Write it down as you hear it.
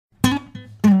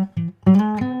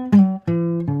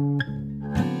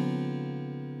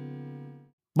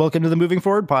Welcome to the Moving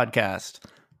Forward podcast.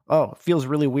 Oh, it feels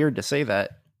really weird to say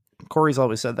that. Corey's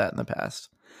always said that in the past.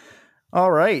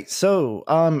 All right. So,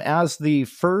 as the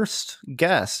first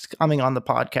guest coming on the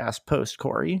podcast post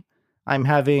Corey, I'm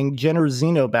having Jenner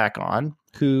Zeno back on,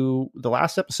 who the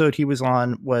last episode he was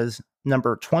on was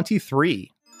number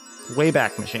 23,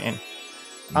 Wayback Machine.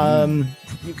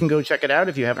 You can go check it out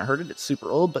if you haven't heard it. It's super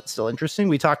old, but still interesting.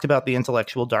 We talked about the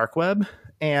intellectual dark web.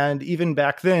 And even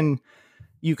back then,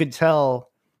 you could tell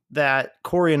that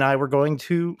Corey and I were going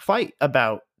to fight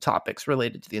about topics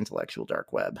related to the intellectual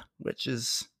dark web, which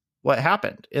is what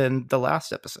happened in the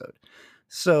last episode.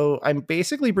 So I'm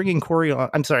basically bringing Corey on.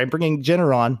 I'm bringing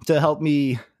Jenner on to help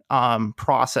me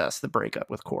process the breakup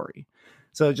with Corey.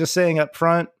 So just saying up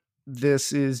front,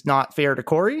 this is not fair to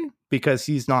Corey because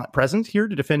he's not present here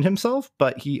to defend himself,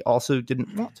 but he also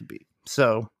didn't want to be.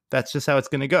 So that's just how it's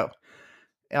going to go.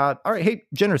 All right. Hey,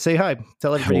 Jenner, say hi.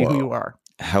 Tell everybody who you are.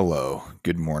 Hello.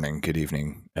 Good morning. Good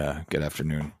evening. Good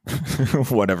afternoon.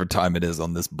 Whatever time it is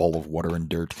on this bowl of water and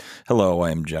dirt. Hello, I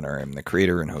am Jenner. I'm the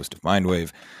creator and host of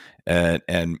Mindwave.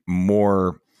 And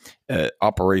more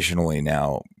operationally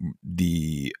now,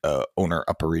 the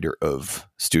owner-operator of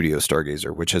Studio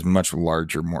Stargazer, which has much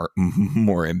larger,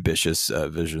 more ambitious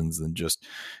visions than just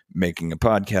making a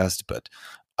podcast. But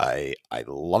I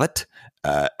love it.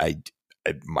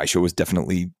 My show is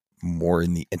definitely more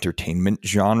in the entertainment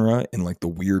genre, in like the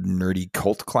weird nerdy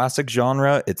cult classic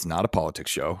genre. It's not a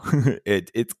politics show.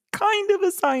 It's kind of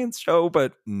a science show,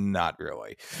 but not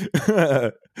really.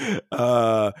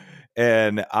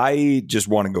 And I just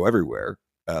want to go everywhere,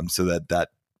 so that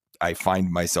I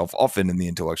find myself often in the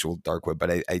intellectual dark web.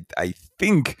 But I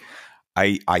think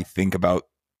I think about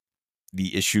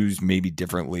the issues maybe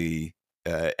differently,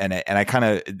 and I kind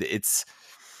of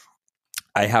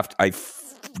I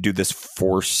do this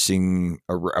forcing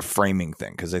a framing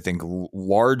thing, because I think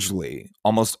largely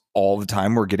almost all the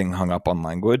time we're getting hung up on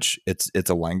language. It's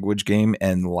a language game,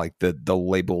 and like the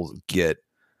labels get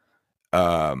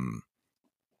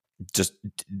just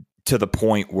to the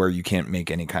point where you can't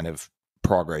make any kind of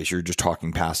progress. You're just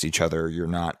talking past each other. You're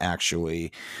not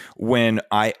actually, when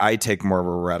I take more of a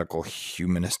radical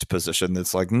humanist position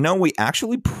that's like, no, we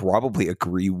actually probably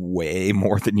agree way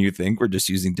more than you think. We're just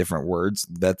using different words.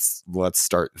 Let's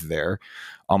start there.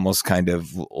 Almost kind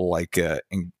of like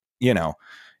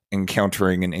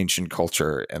encountering an ancient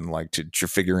culture and like to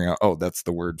figuring out, oh, that's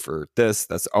the word for this.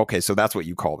 That's okay. So that's what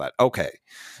you call that. Okay.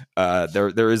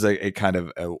 There is a kind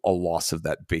of a loss of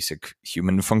that basic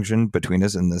human function between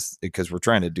us in this, because we're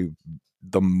trying to do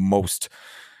the most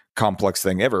complex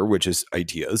thing ever, which is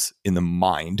ideas in the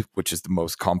mind, which is the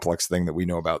most complex thing that we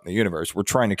know about in the universe. We're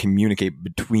trying to communicate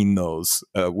between those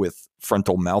with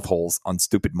frontal mouth holes on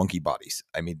stupid monkey bodies.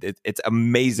 I mean, it's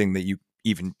amazing that you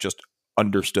even just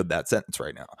understood that sentence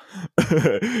right now.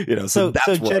 So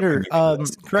Jenner,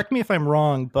 correct me if I'm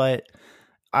wrong, but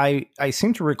I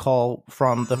seem to recall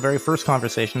from the very first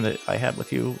conversation that I had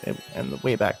with you in the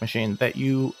Wayback Machine that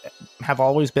you have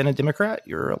always been a Democrat.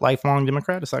 You're a lifelong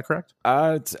Democrat. Is that correct?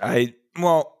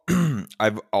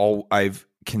 I've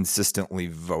consistently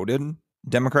voted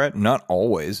Democrat, not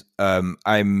always.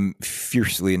 I'm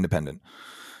fiercely independent.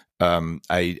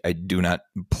 I do not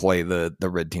play the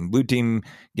red team, blue team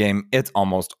game. It's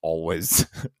almost always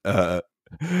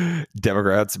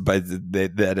Democrats, but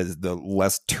that is the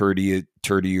less turdier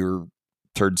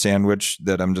turd sandwich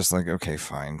that I'm just like, okay,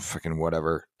 fine, fucking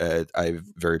whatever. I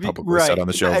very publicly said on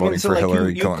the show, voting for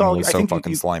Hillary Clinton was so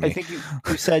fucking slimy. I think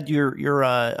you said you're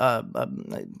a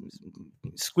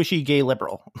squishy gay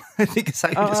liberal. I think is how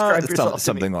you describe yourself.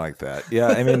 Something like that. Yeah,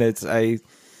 I mean,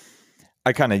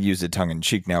 I kind of use it tongue in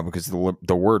cheek now, because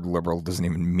the word liberal doesn't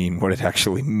even mean what it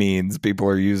actually means. People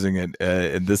are using it,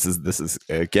 and this is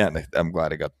again. I'm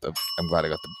glad I got the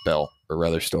bell, or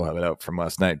rather, still have it out from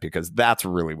last night, because that's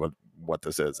really what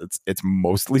this is. It's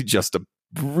mostly just a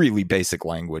really basic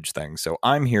language thing. So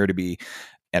I'm here to be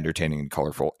entertaining and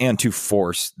colorful, and to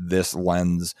force this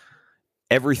lens.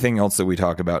 Everything else that we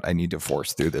talk about, I need to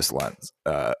force through this lens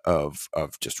of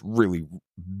just really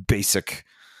basic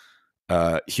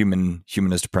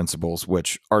humanist principles,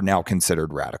 which are now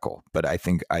considered radical. But I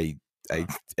think I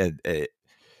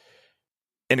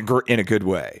in a good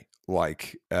way.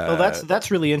 Like, well, that's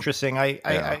really interesting. I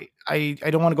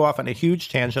don't want to go off on a huge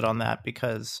tangent on that,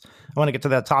 because I want to get to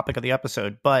that topic of the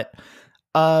episode. But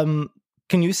can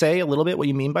you say a little bit what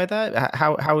you mean by that?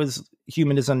 How is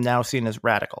humanism now seen as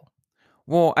radical?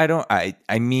 Well,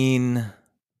 I mean,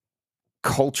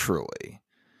 culturally,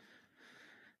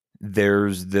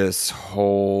 there's this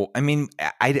whole, I mean,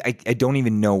 I don't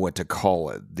even know what to call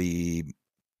it. The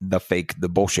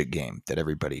bullshit game that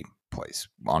everybody place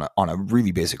on a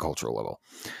really basic cultural level.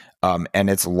 And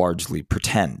it's largely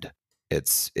pretend.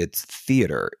 It's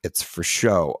theater. It's for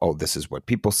show. Oh, this is what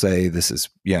people say. This is,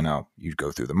 you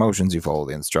go through the motions, you follow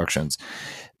the instructions.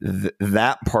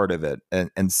 That part of it.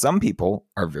 And some people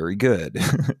are very good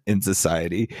in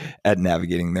society at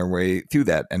navigating their way through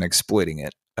that and exploiting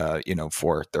it,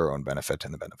 for their own benefit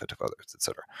and the benefit of others,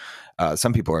 etc.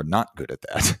 Some people are not good at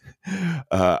that.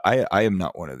 I am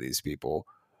not one of these people.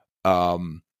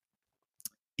 And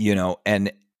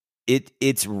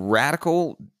it's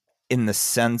radical in the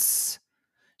sense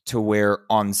to where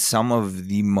on some of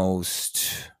the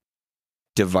most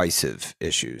divisive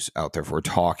issues out there, if we're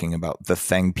talking about the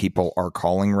thing people are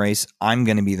calling race, I'm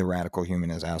going to be the radical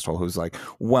humanist asshole who's like,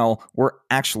 well,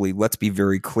 let's be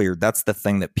very clear. That's the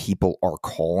thing that people are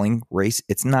calling race.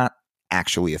 It's not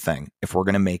actually a thing. If we're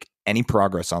going to make any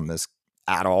progress on this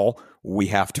at all, we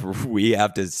have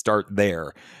to start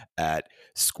there at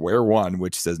square one,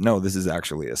 which says, no, this is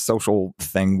actually a social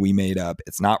thing we made up.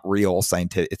 It's not real.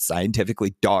 It's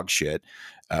scientifically dog shit.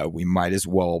 We might as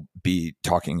well be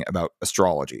talking about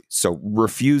astrology. So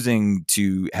refusing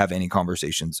to have any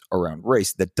conversations around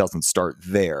race that doesn't start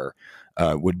there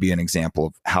would be an example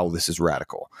of how this is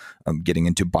radical. Getting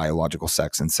into biological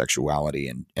sex and sexuality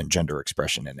and gender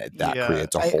expression, and that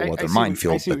creates a whole other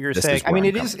minefield. I see what you're saying. I mean,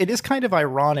 it is kind of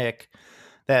ironic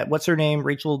that what's her name,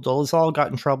 Rachel Dolezal,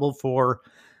 got in trouble for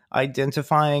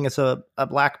identifying as a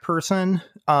black person.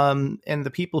 And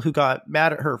the people who got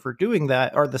mad at her for doing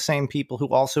that are the same people who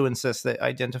also insist that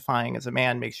identifying as a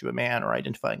man makes you a man, or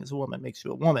identifying as a woman makes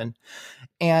you a woman.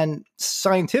 And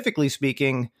scientifically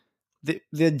speaking,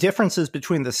 the differences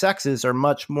between the sexes are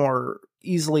much more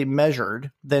easily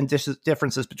measured than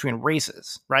differences between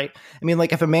races, right? I mean,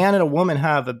 like if a man and a woman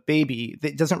have a baby,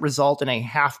 that doesn't result in a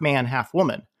half man, half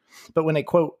woman. But when a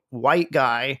quote white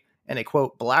guy and a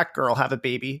quote black girl have a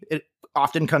baby, it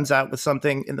often comes out with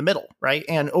something in the middle, right?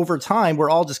 And over time, we're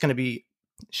all just going to be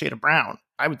a shade of brown,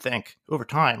 I would think, over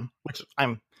time, which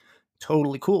I'm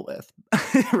totally cool with,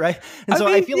 right? And so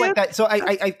I feel like that. So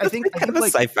I think kind of a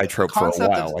sci-fi trope for a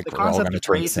while. Like we're all going to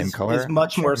turn the same color. Is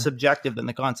much more subjective than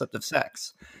the concept of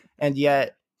sex, and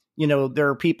yet there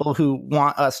are people who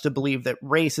want us to believe that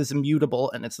race is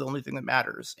immutable and it's the only thing that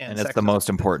matters, and it's the most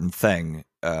important thing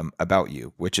about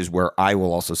you, which is where I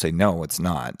will also say no, it's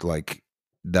not. Like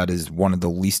that is one of the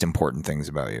least important things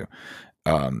about you.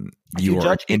 You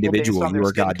are an individual. You are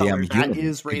a goddamn human. That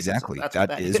is racism. Exactly.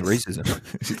 That is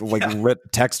racism. Like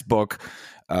textbook.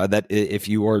 That if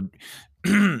you are,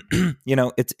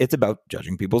 it's about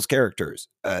judging people's characters,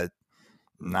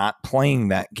 not playing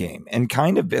that game, and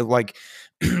kind of like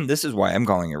this is why I'm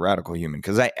calling it radical human,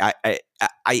 because I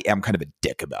am kind of a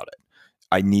dick about it.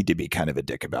 I need to be kind of a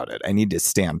dick about it. I need to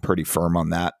stand pretty firm on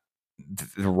that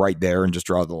right there and just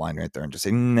draw the line right there and just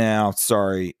say, no,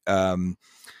 sorry.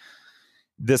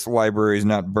 This library is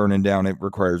not burning down. It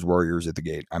requires warriors at the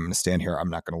gate. I'm going to stand here.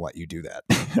 I'm not going to let you do that.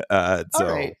 All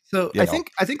right. So I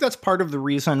think that's part of the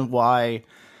reason why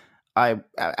I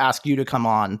ask you to come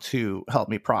on to help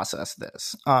me process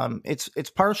this.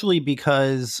 It's partially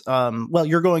because,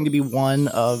 you're going to be one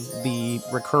of the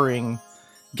recurring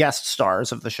guest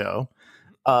stars of the show.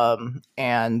 And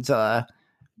I'll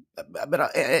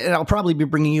probably be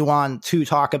bringing you on to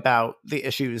talk about the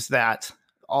issues that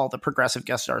all the progressive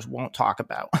guest stars won't talk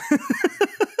about.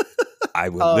 I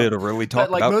will literally talk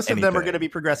about most anything. Of them are going to be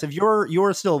progressive.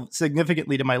 You're still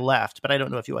significantly to my left, but I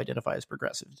don't know if you identify as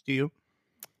progressive. Do you?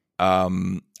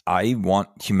 I want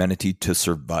humanity to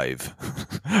survive.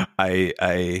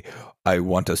 I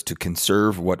want us to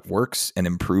conserve what works and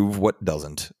improve what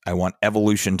doesn't. I want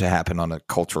evolution to happen on a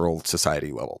cultural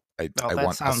society level. I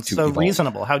want us to evolve.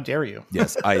 Reasonable. How dare you?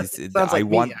 Yes, I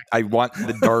want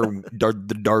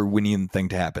the Darwinian thing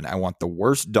to happen. I want the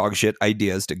worst dog shit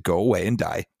ideas to go away and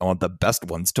die. I want the best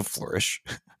ones to flourish.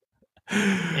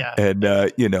 Yeah. And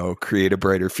create a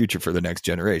brighter future for the next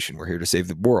generation. We're here to save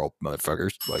the world,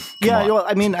 motherfuckers. Like, yeah, well,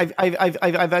 I mean,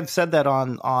 I've said that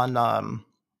on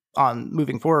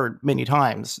Moving Forward many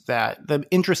times, that the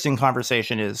interesting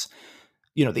conversation is,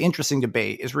 the interesting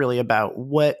debate is really about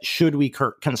what should we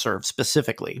conserve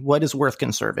specifically, what is worth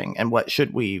conserving, and what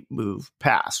should we move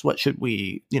past, what should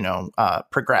we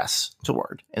progress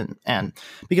toward, and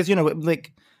because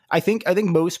I think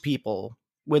most people,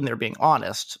 when they're being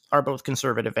honest, are both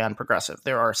conservative and progressive.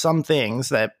 There are some things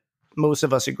that most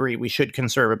of us agree we should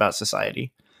conserve about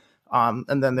society.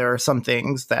 And then there are some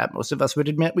things that most of us would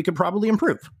admit we could probably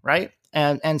improve. Right.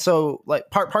 And so like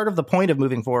part of the point of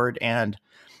Moving Forward and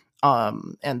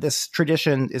this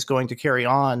tradition is going to carry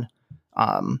on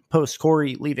post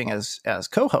Corey leaving as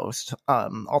co-host,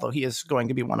 although he is going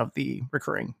to be one of the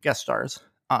recurring guest stars.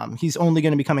 He's only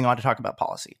going to be coming on to talk about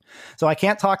policy. So I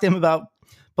can't talk to him about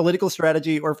political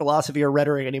strategy or philosophy or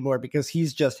rhetoric anymore because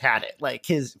he's just had it. Like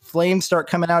his flames start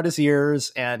coming out his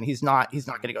ears and he's not going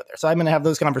to go there. So I'm going to have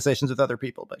those conversations with other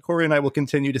people, but Corey and I will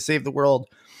continue to save the world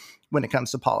when it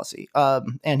comes to policy.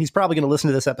 And he's probably going to listen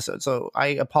to this episode. So I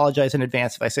apologize in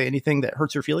advance if I say anything that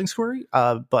hurts your feelings, Corey.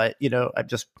 But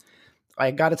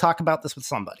I got to talk about this with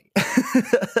somebody.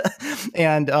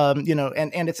 And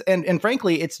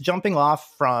frankly, it's jumping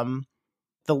off from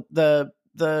the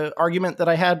argument that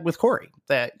I had with Corey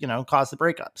that, caused the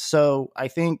breakup. So I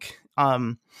think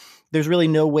there's really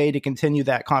no way to continue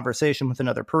that conversation with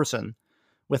another person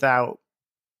without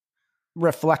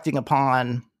reflecting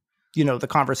upon, the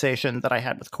conversation that I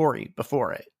had with Corey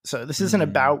before it. So this isn't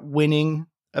about winning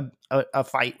a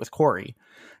fight with Corey.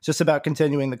 It's just about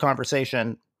continuing the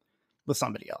conversation with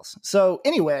somebody else. So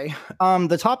anyway,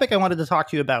 the topic I wanted to talk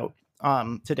to you about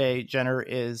today, Jenner,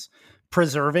 is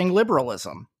preserving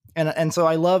liberalism. And so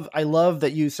I love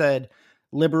that you said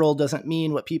liberal doesn't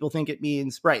mean what people think it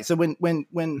means. Right. So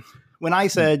when I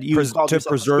said to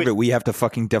preserve it, we have to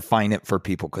fucking define it for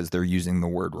people because they're using the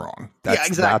word wrong. That's,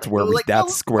 exactly. That's where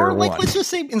that's square one. Let's just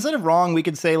say, instead of wrong, we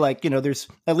could say there's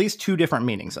at least two different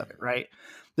meanings of it, right?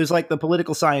 There's like the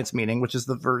political science meaning, which is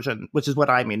the version, which is what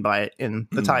I mean by it in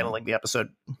the title, like the episode,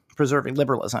 preserving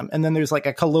liberalism. And then there's like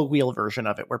a colloquial version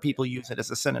of it where people use it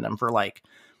as a synonym for like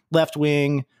left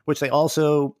wing, which they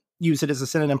also use it as a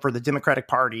synonym for the Democratic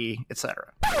Party,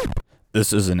 etc.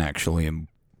 This is an actually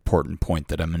important point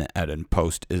that I'm going to add in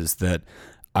post, is that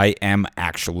I am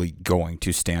actually going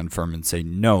to stand firm and say,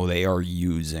 no, they are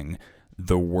using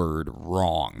the word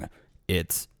wrong.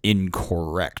 It's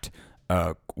incorrect.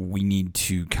 We need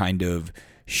to kind of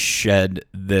shed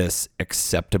this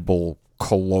acceptable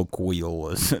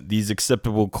colloquialism, these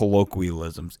acceptable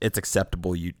colloquialisms. It's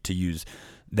acceptable to use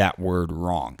that word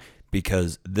wrong,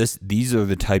 because these are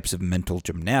the types of mental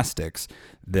gymnastics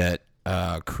that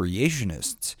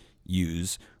creationists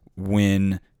use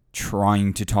when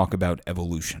trying to talk about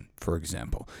evolution, for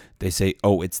example. They say,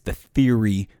 oh, it's the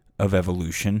theory of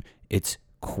evolution. It's,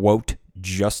 quote,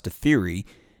 just a theory.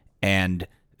 And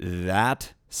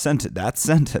that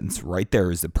sentence right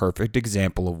there is the perfect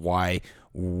example of why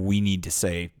we need to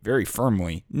say very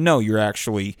firmly, no, you're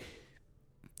actually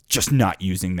just not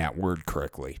using that word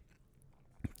correctly.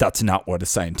 That's not what a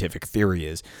scientific theory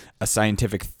is. A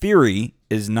scientific theory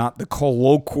is not the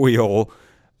colloquial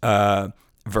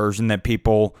version that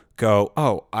people go,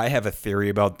 oh, I have a theory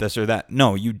about this or that.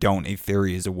 No, you don't. A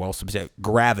theory is a well-substantiated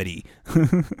gravity.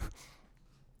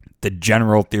 The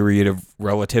general theory of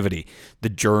relativity, the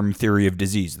germ theory of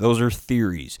disease. Those are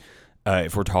theories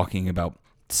if we're talking about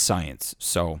science.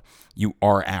 So you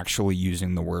are actually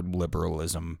using the word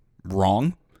liberalism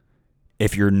wrong.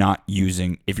 If you're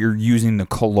using the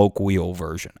colloquial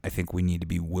version, I think we need to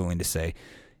be willing to say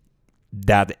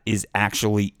that is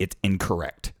actually, it's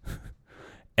incorrect.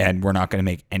 And we're not going to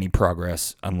make any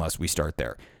progress unless we start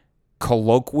there.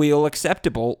 Colloquial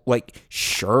acceptable, like,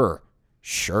 sure.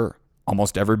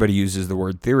 Almost everybody uses the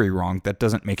word theory wrong. That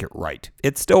doesn't make it right.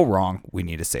 It's still wrong. We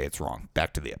need to say it's wrong.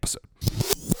 Back to the episode.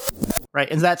 Right.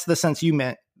 And that's the sense you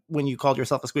meant when you called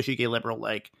yourself a squishy gay liberal.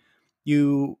 Like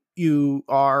you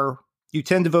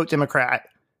tend to vote Democrat.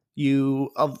 You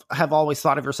have always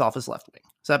thought of yourself as left wing.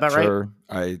 Is that about right?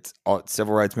 Sure.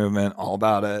 Civil rights movement, all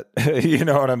about it. You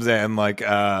know what I'm saying? Like,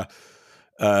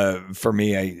 for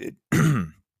me,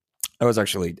 I was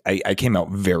actually, I came out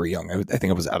very young. I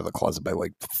think I was out of the closet by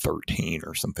like 13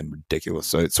 or something ridiculous.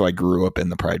 So I grew up in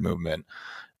the Pride movement,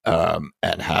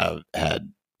 and have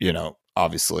had,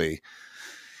 obviously,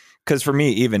 because for me,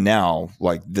 even now,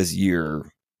 like this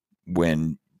year,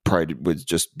 when Pride was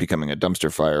just becoming a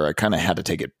dumpster fire, I kind of had to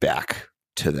take it back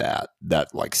to that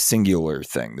like singular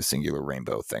thing, the singular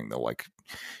rainbow thing. The like,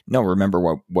 no, remember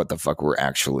what the fuck we're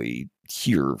actually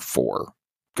here for,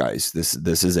 guys. This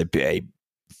is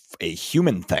a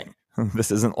human thing.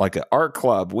 This isn't like an art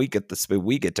club. We get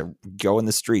to go in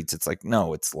the streets. It's like,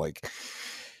 no, it's like,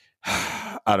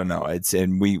 I don't know.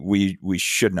 And we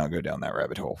should not go down that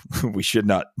rabbit hole. We should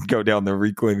not go down the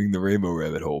reclaiming the rainbow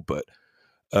rabbit hole, but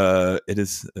it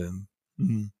is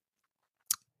illuminating.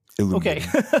 Okay.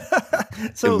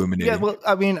 So illuminating. Yeah, well,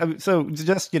 I mean, so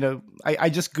just, I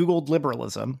just Googled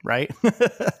liberalism, right?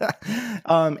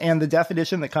 And the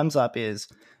definition that comes up is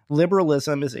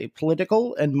liberalism is a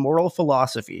political and moral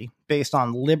philosophy based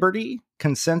on liberty,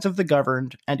 consent of the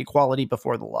governed, and equality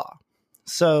before the law.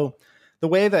 So the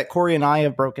way that Corey and I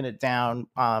have broken it down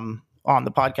on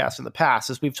the podcast in the past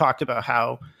is we've talked about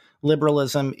how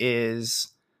liberalism is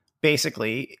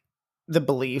basically the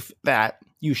belief that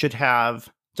you should have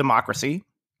democracy,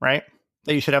 right?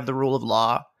 that you should have the rule of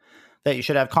law, that you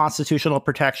should have constitutional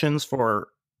protections for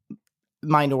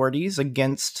minorities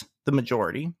against the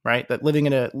majority, right? That living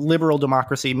in a liberal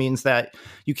democracy means that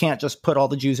you can't just put all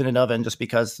the Jews in an oven just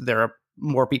because there are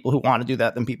more people who want to do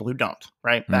that than people who don't,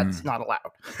 right? That's not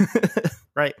allowed,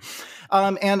 right?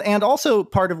 And also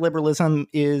part of liberalism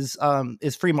is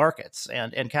free markets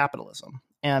and capitalism.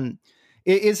 And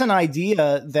it is an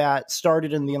idea that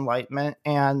started in the Enlightenment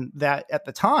and that at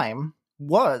the time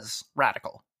was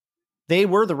radical. They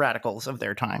were the radicals of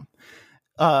their time.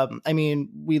 I mean,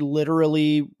 we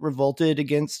literally revolted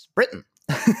against Britain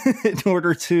in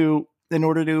order to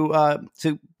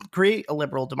create a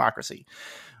liberal democracy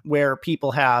where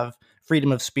people have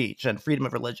freedom of speech and freedom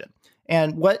of religion.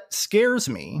 And what scares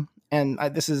me, and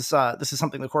this is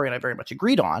something that Corey and I very much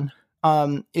agreed on,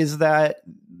 is that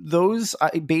those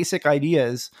basic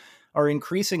ideas are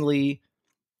increasingly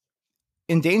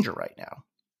in danger right now.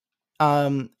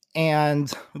 And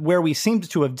where we seemed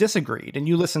to have disagreed, and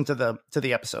you listened to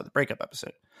the episode, the breakup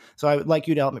episode, so I would like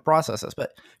you to help me process this,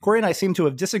 but Corey and I seem to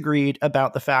have disagreed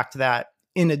about the fact that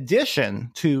in addition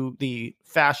to the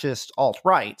fascist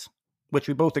alt-right, which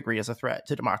we both agree is a threat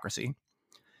to democracy,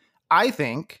 I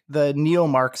think the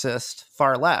neo-Marxist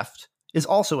far left is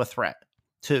also a threat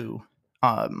to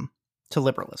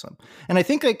liberalism. And I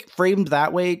think, like, framed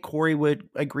that way, Corey would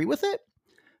agree with it,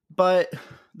 but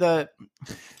talk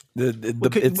me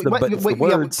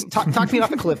off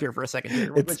the cliff here for a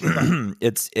second.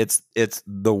 It's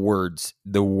the words,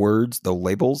 the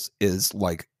labels is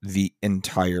like the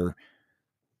entire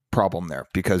problem there,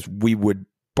 because we would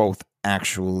both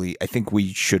actually, I think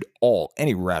we should all,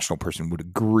 any rational person would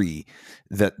agree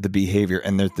that the behavior,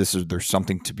 and there's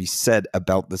something to be said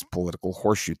about this political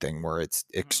horseshoe thing where it's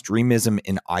extremism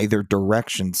in either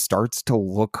direction starts to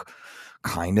look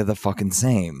kind of the fucking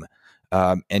same.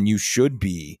 And you should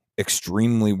be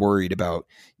extremely worried about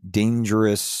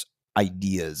dangerous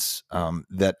ideas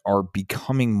that are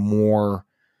becoming more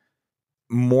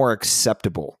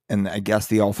acceptable. And I guess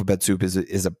the alphabet soup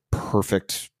is a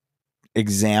perfect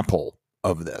example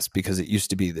of this, because it used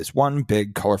to be this one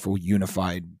big, colorful,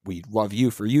 unified, we love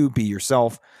you for you, be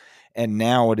yourself. And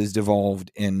now it has devolved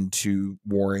into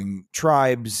warring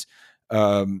tribes,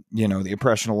 the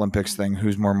oppression Olympics thing,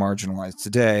 who's more marginalized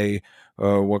today,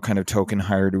 what kind of token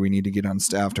hire do we need to get on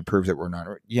staff to prove that we're not,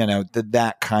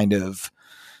 that kind of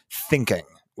thinking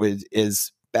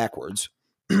is backwards.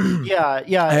 Yeah.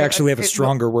 I actually have a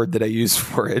stronger word that I use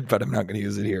for it, but I'm not going to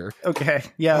use it here. Okay.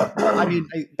 Yeah. I mean,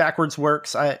 backwards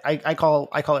works. I call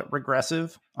it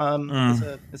regressive.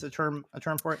 Is a term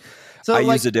for it. So I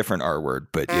use a different R word,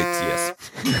 but it's yes.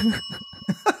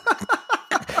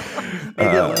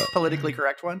 Maybe a less politically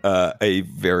correct one. A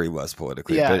very less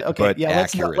politically, but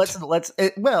accurate. Let's.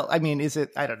 Well, I mean, is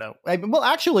it? I don't know. Well,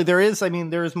 actually, there is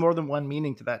more than one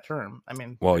meaning to that term. I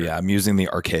mean, well, yeah, I'm using the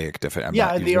archaic definition.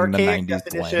 The archaic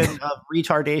definition of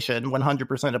retardation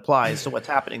 100% applies to what's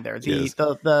happening there.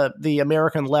 The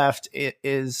American left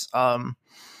is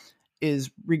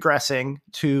regressing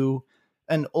to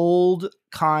an old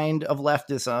kind of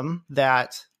leftism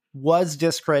that was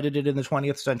discredited in the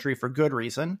 20th century for good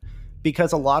reason,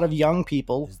 because a lot of young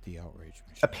people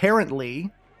apparently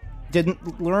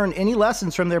didn't learn any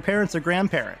lessons from their parents or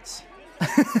grandparents.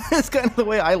 It's kind of the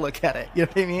way I look at it. You know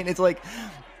what I mean? It's like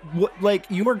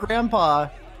your grandpa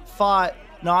fought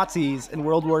Nazis in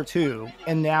World War II,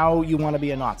 and now you want to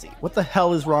be a Nazi. What the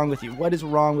hell is wrong with you? What is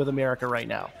wrong with America right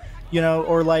now?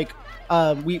 Or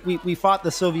we fought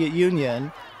the Soviet Union,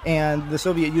 and the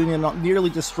Soviet Union nearly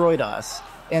destroyed us,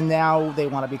 and now they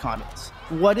want to be communists.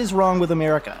 What is wrong with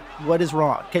America? What is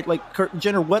wrong? Okay,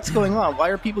 Jenner, what's going on? Why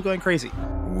are people going crazy?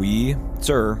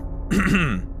 Sir,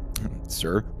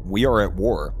 we are at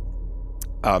war.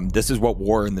 This is what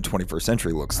war in the 21st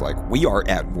century looks like. We are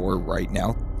at war right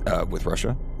now with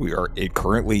Russia. We are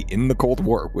currently in the Cold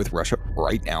War with Russia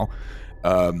right now.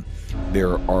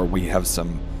 We have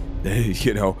some,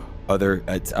 other.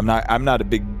 I'm not a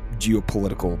big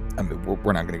geopolitical. I mean,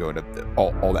 we're not going to go into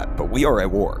all that, but we are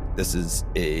at war. This is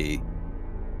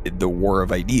the war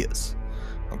of ideas,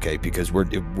 okay? Because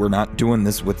we're not doing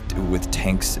this with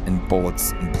tanks and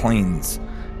bullets and planes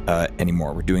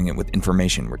anymore. We're doing it with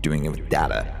information. We're doing it with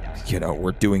data.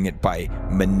 We're doing it by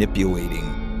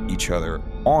manipulating each other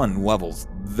on levels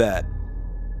that,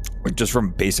 just from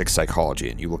basic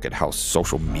psychology, and you look at how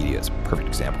social media is a perfect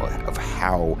example of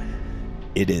how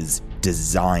it is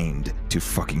designed to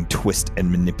fucking twist and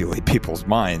manipulate people's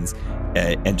minds,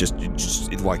 and just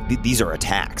like these are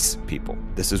attacks, people.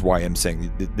 This is why I'm saying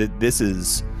this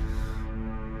is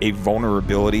a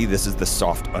vulnerability. This is the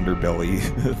soft underbelly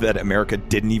that America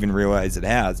didn't even realize it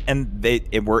has. And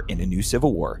we're in a new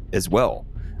civil war as well.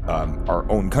 Our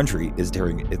own country is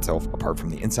tearing itself apart from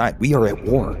the inside. We are at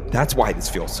war. That's why this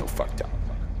feels so fucked up.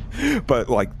 But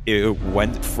like,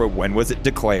 when was it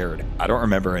declared? I don't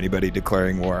remember anybody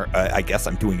declaring war. I guess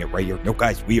I'm doing it right here. No,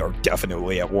 guys, we are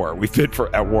definitely at war. We've been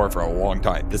at war for a long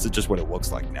time. This is just what it looks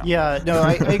like now. Yeah, no,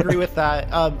 I agree with that.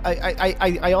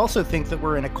 I also think that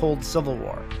we're in a cold civil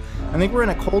war. I think we're in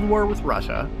a cold war with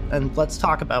Russia, and let's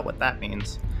talk about what that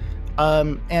means.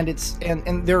 And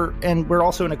we're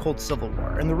also in a cold civil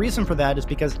war, and the reason for that is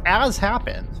because, as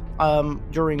happened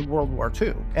during World War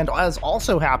II, and as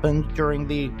also happened during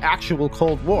the actual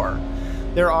Cold War,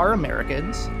 there are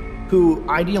Americans who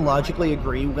ideologically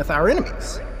agree with our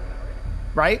enemies,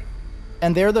 right?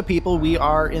 And they're the people we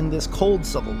are in this cold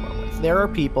civil war with. There are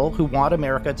people who want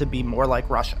America to be more like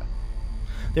Russia.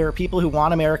 There are people who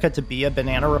want America to be a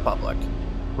banana republic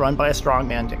run by a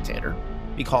strongman dictator.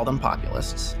 We call them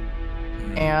populists.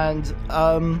 And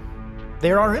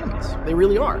they're our enemies. They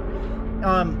really are.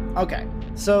 Okay,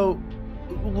 so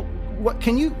what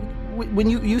can you, when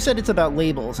you said it's about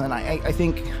labels, and I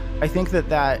think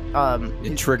that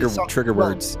trigger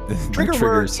words. Trigger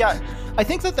words. Yeah, I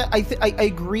think that I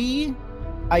agree.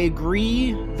 I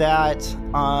agree that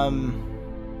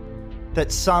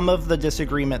that some of the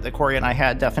disagreement that Corey and I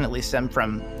had definitely stemmed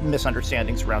from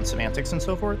misunderstandings around semantics and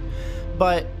so forth.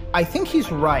 But I think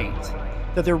he's right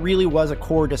that there really was a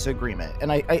core disagreement.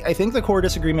 And I think the core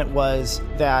disagreement was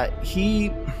that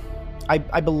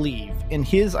I believe in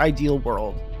his ideal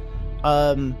world,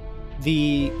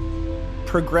 the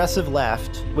progressive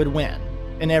left would win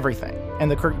in everything. And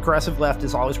the progressive left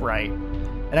is always right.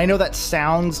 And I know that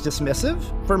sounds dismissive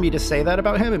for me to say that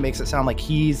about him. It makes it sound like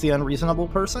he's the unreasonable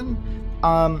person.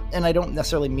 And I don't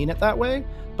necessarily mean it that way.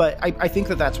 But I think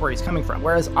that that's where he's coming from.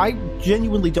 Whereas I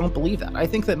genuinely don't believe that. I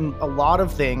think that a lot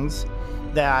of things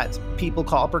that people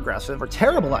call progressive are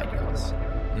terrible ideas,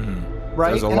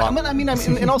 right?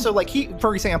 And also, like,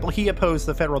 for example, he opposed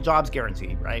the federal jobs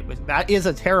guarantee, right? That is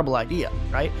a terrible idea,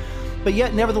 right? But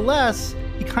yet, nevertheless,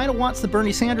 he kind of wants the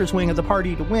Bernie Sanders wing of the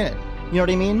party to win. You know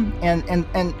what I mean? And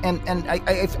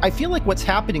I feel like what's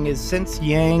happening is, since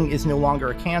Yang is no longer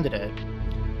a candidate,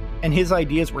 and his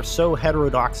ideas were so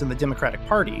heterodox in the Democratic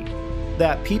Party,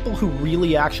 that people who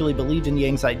really actually believed in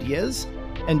Yang's ideas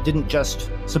and didn't just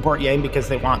support Yang because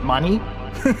they want money,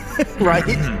 right?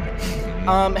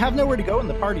 Have nowhere to go in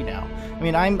the party now. I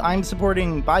mean, I'm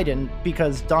supporting Biden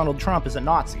because Donald Trump is a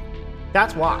Nazi.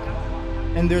 That's why.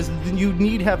 And you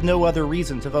need have no other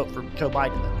reason to vote for Joe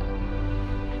Biden than that.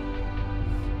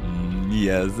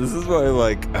 Yes, this is why,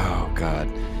 like, oh god,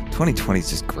 2020 is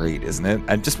just great, isn't it?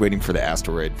 I'm just waiting for the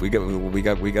asteroid. We got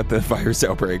the virus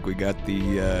outbreak. We got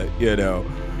the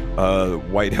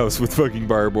White House with fucking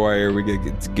barbed wire.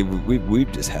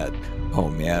 We've just had. Oh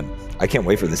man, I can't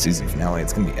wait for the season finale.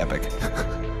 It's gonna be epic.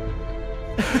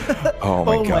 Oh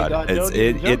my god.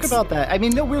 Joke about that. I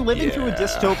mean, no, we're living through a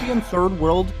dystopian third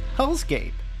world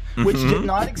hellscape, which did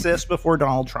not exist before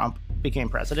Donald Trump became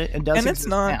president, and doesn't exist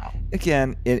now.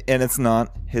 Again, and it's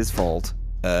not his fault.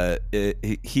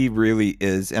 He really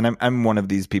is, and I'm one of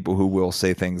these people who will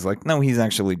say things like, no, he's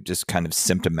actually just kind of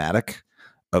symptomatic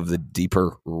of the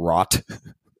deeper rot.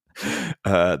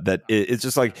 That it's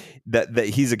just like that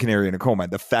he's a canary in a coal mine.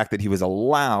 The fact that he was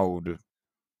allowed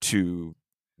to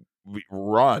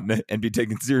run and be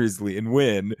taken seriously and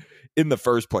win in the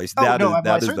first place, that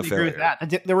is the failure. Agree with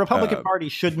that. The Republican Party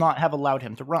should not have allowed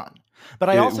him to run. But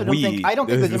I also don't think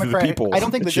the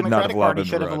Democratic Party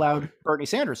should have allowed Bernie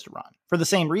Sanders to run for the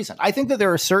same reason. I think that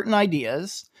there are certain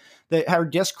ideas that are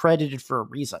discredited for a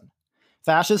reason.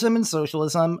 Fascism and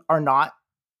socialism are not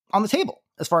on the table,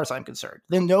 as far as I'm concerned.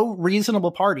 Then no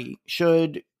reasonable party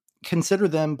should consider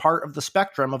them part of the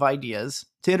spectrum of ideas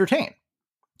to entertain.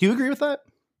 Do you agree with that?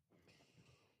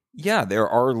 Yeah, there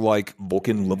are like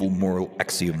Vulcan level moral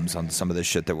axioms on some of this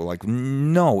shit that were like,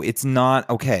 no, it's not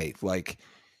okay. Like,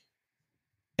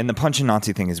 and the punch a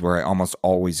Nazi thing is where I almost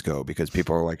always go, because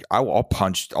people are like, I'll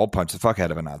punch the fuck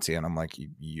out of a Nazi, and I'm like,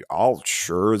 I'll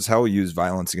sure as hell use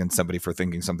violence against somebody for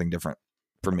thinking something different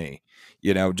for me.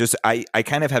 You know, just I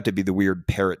kind of have to be the weird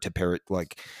parrot to parrot,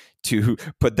 like, to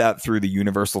put that through the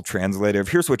universal translator of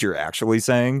here's what you're actually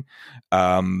saying.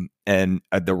 And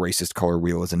the racist color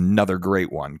wheel is another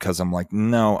great one, because I'm like,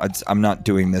 no, I'm not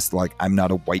doing this. Like, I'm not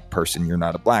a white person, you're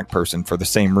not a black person, for the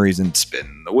same reason.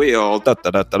 Spin the wheel. Da, da,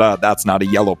 da, da, da. That's not a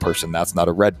yellow person. That's not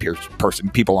a red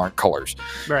person. People aren't colors.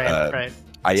 Right.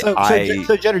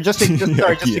 So Jenner, just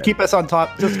to Yeah. keep us on top.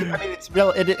 It's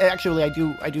real. Actually, I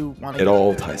do want to. It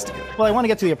all ties together. Well, I want to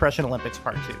get to the Oppression Olympics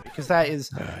part too, because that is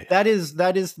the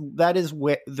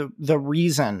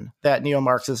reason that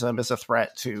neo-Marxism is a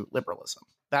threat to liberalism.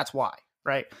 That's why,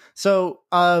 right? So,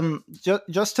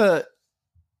 just to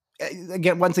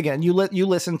once again, you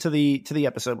listen to the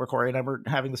episode where Corey and I were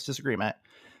having this disagreement,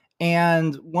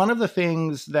 and one of the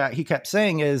things that he kept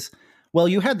saying is, well,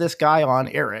 you had this guy on,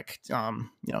 Eric,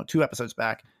 2 episodes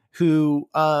back, who,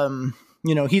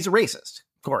 he's a racist,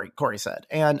 Corey said.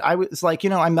 And I was like,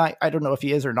 I don't know if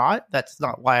he is or not. That's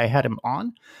not why I had him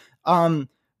on.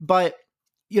 But,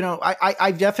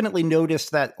 I've definitely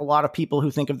noticed that a lot of people who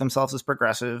think of themselves as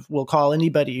progressive will call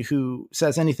anybody who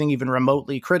says anything even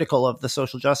remotely critical of the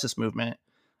social justice movement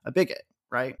a bigot,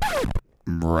 right?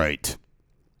 Right.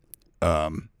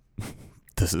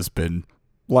 This has been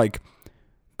like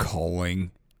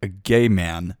calling a gay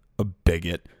man a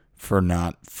bigot for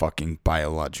not fucking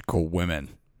biological women.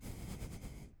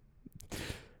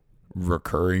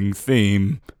 Recurring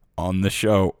theme on the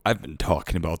show. I've been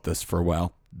talking about this for a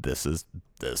while. This is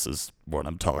what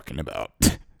I'm talking about.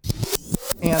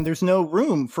 And there's no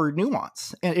room for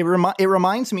nuance. And it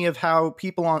reminds me of how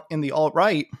people in the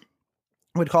alt-right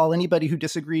would call anybody who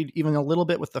disagreed even a little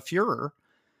bit with the Fuhrer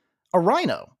a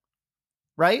rhino.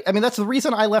 Right? I mean, that's the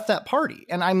reason I left that party.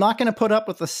 And I'm not going to put up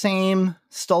with the same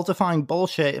stultifying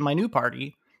bullshit in my new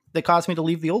party that caused me to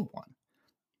leave the old one.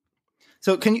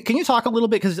 So can you talk a little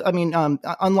bit? Because, I mean,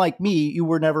 unlike me, you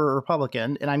were never a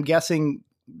Republican. And I'm guessing,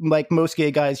 like most gay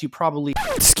guys, you probably...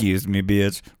 Excuse me,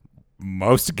 bitch.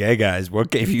 Most gay guys, what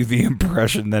gave you the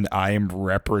impression that I am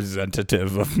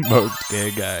representative of most gay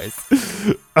guys?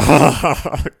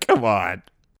 Come on.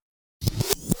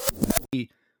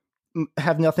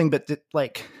 Have nothing but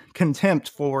contempt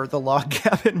for the log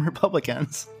cabin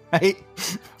Republicans, right?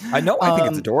 I know. I think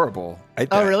it's adorable.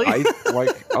 Oh, really? Oh,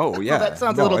 yeah. Well, that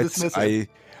sounds a little dismissive.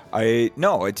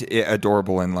 It's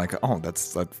adorable and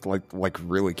that's like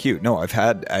really cute. No,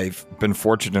 I've been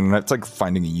fortunate, and it's like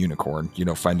finding a unicorn.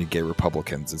 Finding gay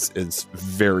Republicans is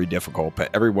very difficult,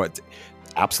 but everyone's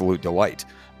absolute delight.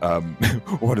 Fucking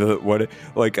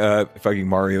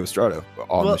Mario Estrada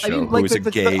on the show, who is a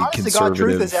gay conservative. The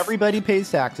truth is, everybody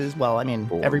pays taxes. Well, I mean,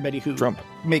 everybody who Trump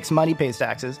makes money pays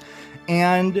taxes,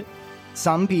 and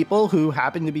some people who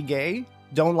happen to be gay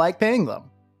don't like paying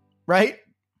them. Right?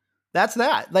 That's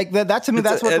that. That's to me.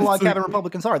 That's what the log cabin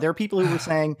Republicans are. There are people who were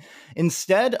saying,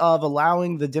 instead of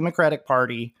allowing the Democratic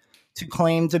Party to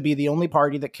claim to be the only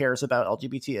party that cares about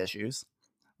LGBT issues,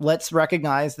 let's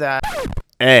recognize that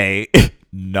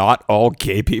not all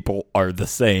gay people are the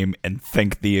same and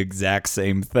think the exact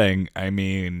same thing. I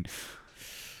mean,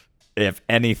 if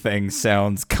anything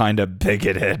sounds kind of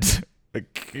bigoted,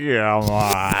 come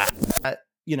on.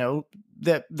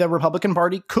 The Republican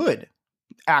Party could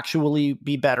actually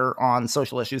be better on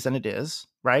social issues than it is,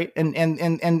 right?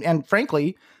 And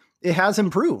frankly, it has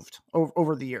improved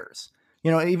over the years.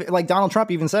 Even, like Donald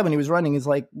Trump even said when he was running, is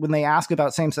like, when they asked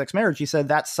about same-sex marriage, he said,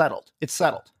 that's settled. It's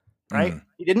settled, right?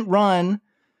 He didn't run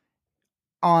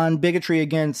on bigotry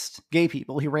against gay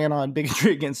people. He ran on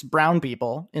bigotry against brown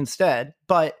people instead,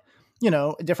 but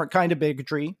a different kind of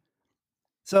bigotry.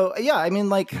 So yeah, I mean,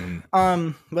 well,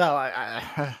 I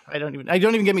don't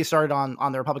even get me started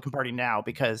on the Republican Party now,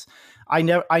 because I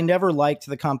never liked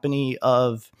the company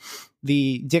of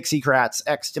the Dixiecrats,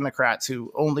 ex-Democrats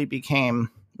who only became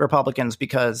Republicans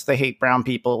because they hate brown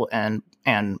people and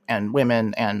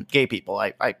women and gay people.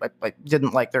 I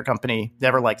didn't like their company,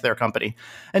 never liked their company.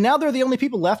 And now they're the only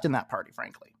people left in that party,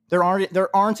 frankly. There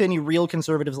aren't any real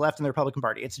conservatives left in the Republican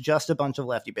Party. It's just a bunch of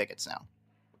lefty bigots now.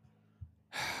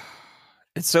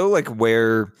 It's so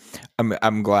where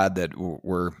I'm glad that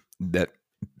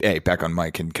back on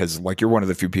mic, and because you're one of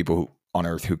the few people on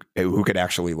earth who could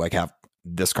actually have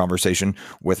this conversation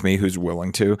with me, who's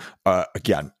willing to.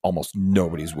 Again, almost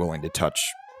nobody's willing to touch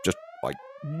just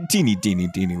teeny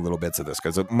little bits of this,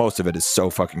 because most of it is so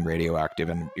fucking radioactive,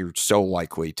 and you're so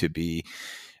likely to be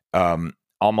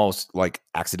almost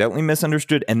accidentally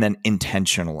misunderstood and then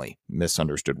intentionally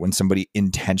misunderstood. When somebody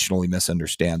intentionally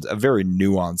misunderstands a very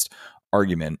nuanced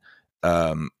argument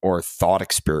or thought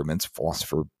experiments,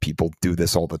 philosopher people do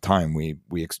this all the time. We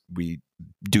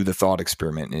do the thought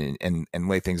experiment and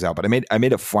lay things out. But I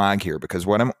made a flag here, because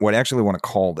what I actually want to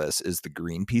call this is the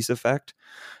Greenpeace effect.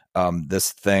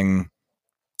 This thing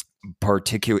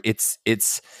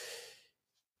it's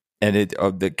and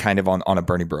the kind of on a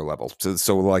Bernie Bro level. So it's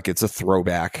a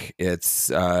throwback. It's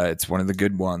one of the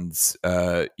good ones,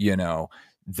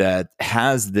 that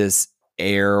has this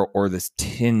air or this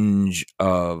tinge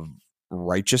of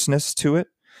righteousness to it.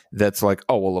 that's like,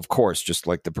 oh, well, of course, just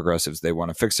like the progressives, they want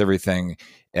to fix everything.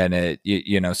 And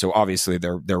so obviously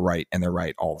they're right, and they're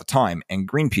right all the time. And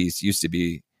Greenpeace used to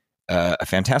be a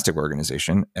fantastic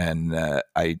organization. And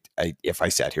I, if I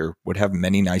sat here, would have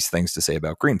many nice things to say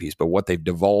about Greenpeace. But what they've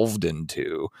devolved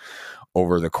into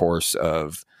over the course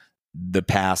of the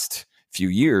past few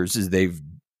years is they've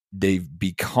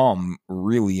become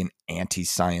really an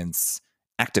anti-science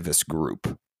activist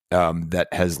group that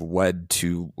has led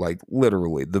to like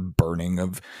literally the burning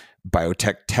of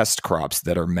biotech test crops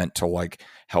that are meant to like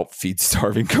help feed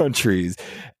starving countries,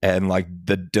 and like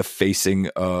the defacing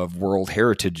of World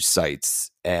Heritage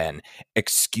sites, and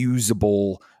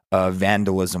excusable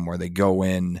vandalism where they go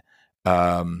in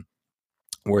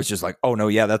where it's just like, oh no,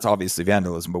 yeah, that's obviously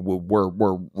vandalism, but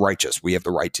we're righteous. We have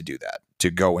the right to do that,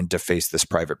 to go and deface this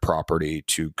private property,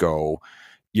 to go,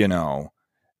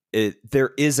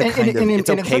 there is a kind of, it's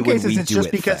okay in some cases, it's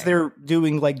just because they're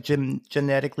doing like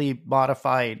genetically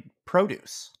modified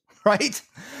produce, right?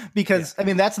 Because I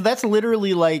mean, that's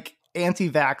literally like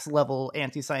anti-vax level,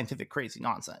 anti-scientific crazy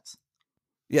nonsense.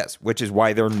 Yes, which is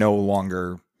why they're no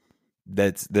longer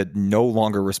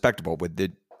respectable. With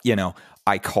the,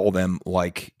 I call them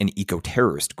like an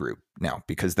eco-terrorist group now,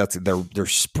 because they're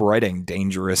spreading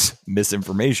dangerous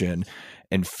misinformation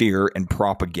and fear and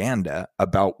propaganda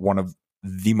about one of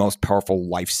the most powerful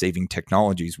life-saving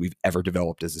technologies we've ever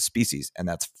developed as a species. And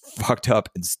that's fucked up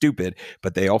and stupid,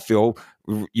 but they all feel,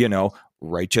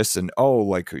 righteous and,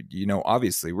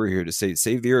 obviously we're here to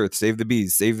save the earth, save the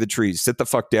bees, save the trees, sit the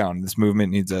fuck down. This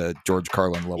movement needs a George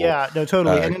Carlin level. Yeah, no,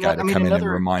 totally. Guy to come in and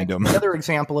remind them. Another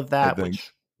example of that,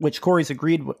 which Corey's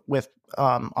agreed with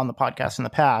on the podcast in the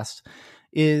past,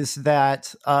 is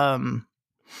that, the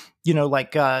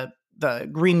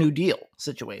Green New Deal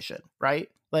situation, right?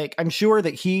 Like, I'm sure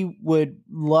that he would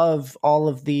love all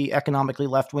of the economically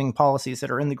left-wing policies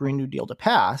that are in the Green New Deal to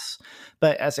pass.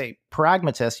 But as a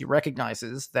pragmatist, he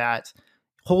recognizes that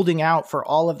holding out for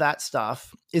all of that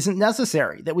stuff isn't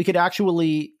necessary, that we could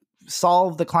actually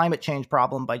solve the climate change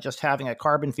problem by just having a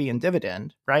carbon fee and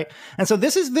dividend, right? And so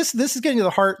this is getting to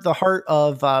the heart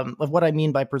of what I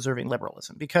mean by preserving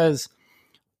liberalism, because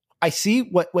I see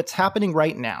what's happening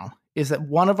right now is that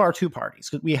one of our two parties,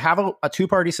 because we have a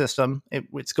two-party system,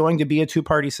 it's going to be a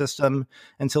two-party system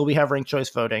until we have ranked choice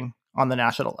voting on the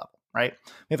national level, right?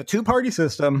 We have a two-party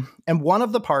system, and one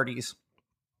of the parties,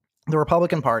 the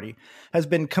Republican Party, has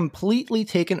been completely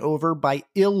taken over by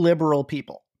illiberal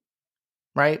people,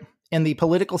 right? In the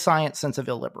political science sense of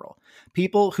illiberal.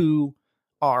 People who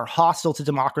are hostile to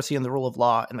democracy and the rule of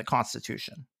law and the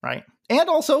Constitution, right? And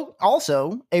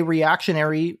also a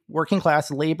reactionary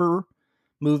working-class labor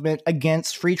movement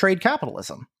against free trade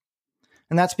capitalism.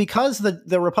 And that's because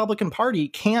the Republican Party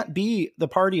can't be the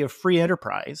party of free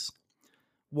enterprise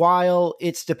while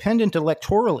it's dependent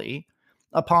electorally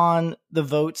upon the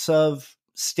votes of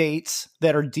states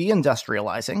that are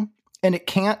deindustrializing, and it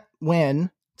can't win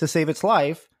to save its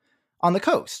life on the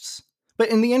coasts. But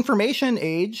in the information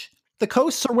age, the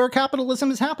coasts are where capitalism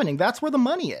is happening. That's where the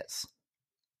money is,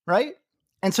 right?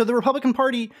 And so the Republican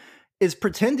Party is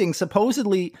pretending,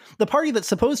 supposedly, the party that's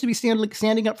supposed to be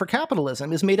standing up for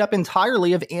capitalism is made up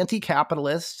entirely of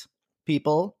anti-capitalist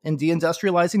people in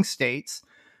deindustrializing states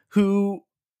who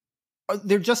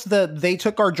they're just they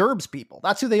took our gerbs people.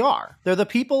 That's who they are. They're the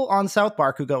people on South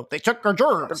Park who go, they took our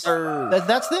gerbs.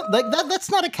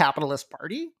 That's not a capitalist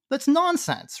party. That's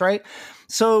nonsense, right?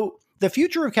 So the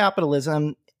future of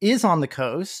capitalism is on the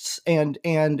coasts, and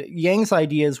Yang's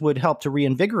ideas would help to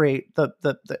reinvigorate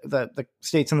the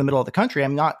states in the middle of the country.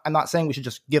 I'm not saying we should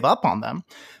just give up on them,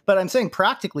 but I'm saying,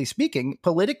 practically speaking,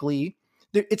 politically,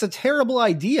 it's a terrible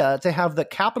idea to have the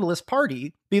capitalist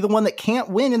party be the one that can't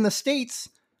win in the states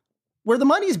where the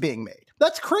money's being made.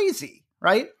 That's crazy,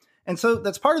 right? And so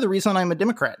that's part of the reason I'm a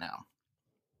Democrat now.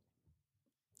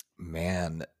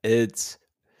 Man,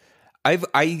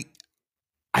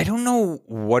 I don't know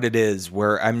what it is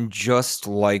where I'm just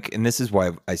like, and this is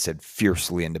why I said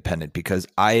fiercely independent, because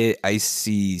I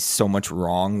see so much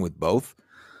wrong with both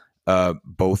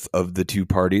of the two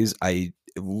parties. I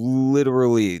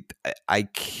literally,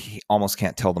 almost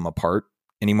can't tell them apart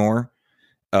anymore,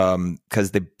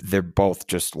 because they're both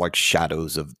just like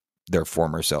shadows of their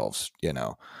former selves,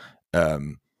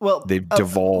 Well, they've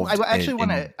devolved. I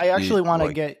actually want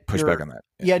to get push back on that.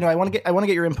 Yeah, no, I want to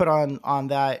get your input on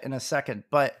that in a second.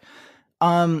 But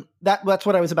that's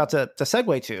what I was about to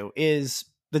segue to. Is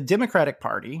the Democratic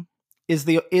Party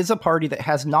is a party that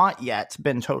has not yet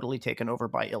been totally taken over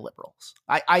by illiberals.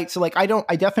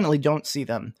 I definitely don't see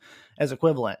them as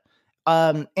equivalent.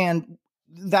 And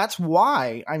that's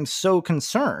why I'm so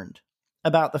concerned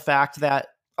about the fact that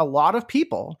a lot of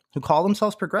people who call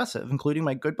themselves progressive, including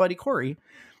my good buddy Corey,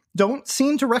 don't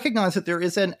seem to recognize that there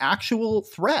is an actual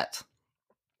threat.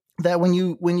 That when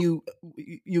you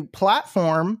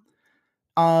platform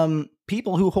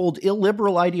people who hold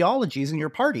illiberal ideologies in your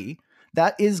party,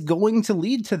 that is going to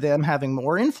lead to them having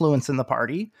more influence in the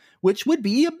party, which would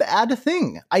be a bad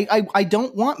thing. I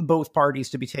don't want both parties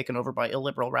to be taken over by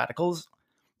illiberal radicals.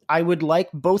 I would like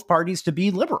both parties to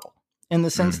be liberal in the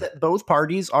sense that both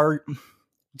parties are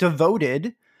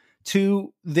devoted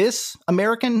to this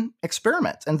American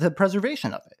experiment and the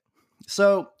preservation of it.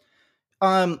 So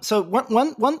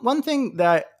one thing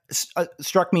that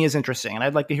struck me as interesting, and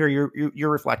I'd like to hear your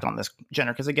reflect on this,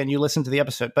 Jenner, because again, you listened to the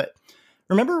episode, but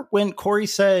remember when Corey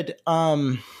said,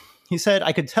 he said,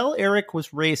 I could tell Eric was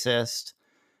racist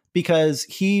because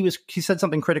he said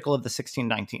something critical of the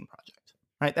 1619 Project,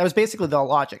 right? That was basically the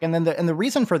logic. And then the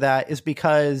reason for that is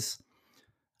because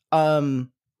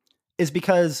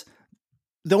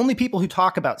the only people who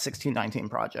talk about 1619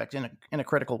 Project in a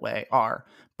critical way are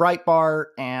Breitbart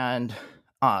and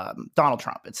Donald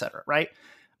Trump, et cetera, right?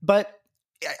 But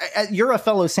you're a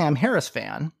fellow Sam Harris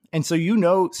fan, and so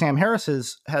Sam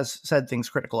Harris has said things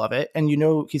critical of it, and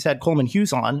he's had Coleman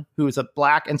Hughes on, who is a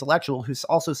black intellectual who's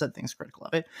also said things critical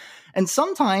of it. And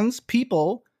sometimes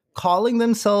people calling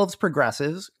themselves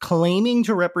progressives, claiming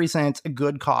to represent a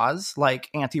good cause like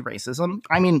anti-racism.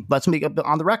 I mean, let's make it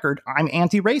on the record, I'm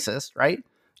anti-racist, right?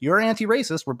 You're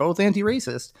anti-racist. We're both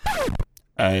anti-racist.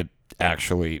 I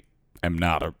actually am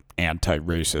not an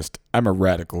anti-racist. I'm a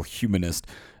radical humanist.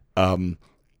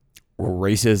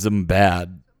 Racism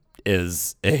bad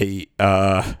is a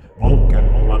Vulcan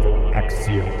 11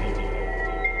 axiom.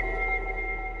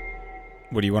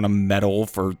 What do you want to medal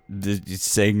for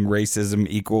saying racism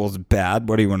equals bad?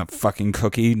 What do you want, a fucking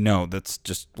cookie? No, that's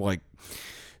just like...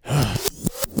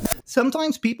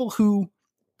 Sometimes people who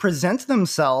present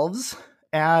themselves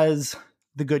as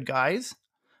the good guys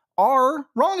are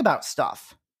wrong about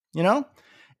stuff,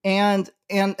 and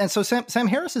so Sam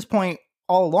Harris's point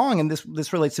all along, and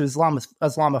this relates to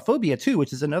Islamophobia too,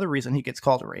 which is another reason he gets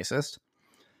called a racist.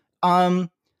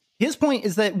 His point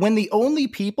is that when the only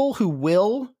people who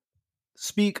will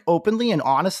speak openly and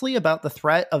honestly about the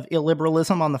threat of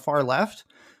illiberalism on the far left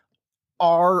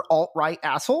are alt-right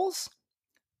assholes,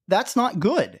 that's not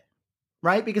good,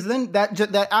 right? Because then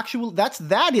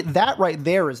that right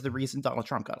there is the reason Donald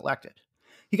Trump got elected.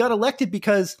 He got elected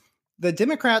because the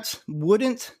Democrats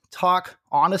wouldn't talk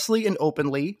honestly and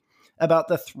openly about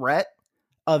the threat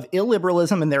of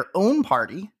illiberalism in their own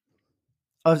party,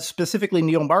 of specifically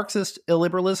neo-Marxist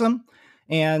illiberalism,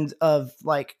 and of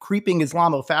like creeping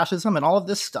Islamofascism and all of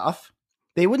this stuff.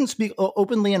 They wouldn't speak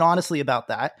openly and honestly about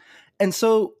that. And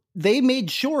so they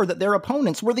made sure that their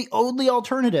opponents were the only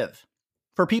alternative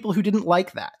for people who didn't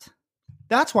like that.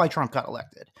 That's why Trump got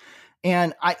elected.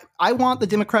 And I want the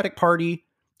Democratic Party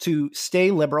to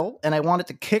stay liberal, and I want it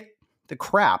to kick the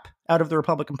crap out of the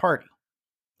Republican Party.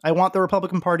 I want the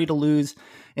Republican Party to lose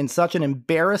in such an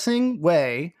embarrassing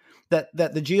way that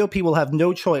the GOP will have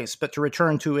no choice but to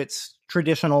return to its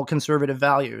traditional conservative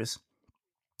values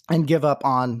and give up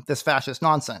on this fascist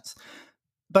nonsense.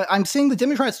 But I'm seeing the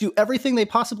Democrats do everything they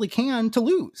possibly can to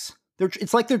lose.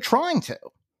 It's like they're trying to.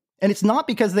 And it's not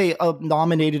because they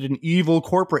nominated an evil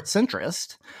corporate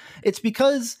centrist. It's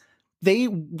because they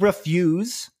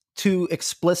refuse to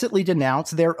explicitly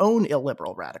denounce their own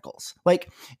illiberal radicals.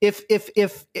 Like if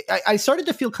I started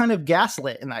to feel kind of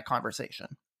gaslit in that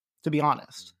conversation, to be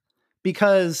honest,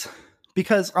 because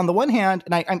on the one hand,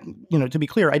 and I'm to be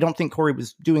clear, I don't think Corey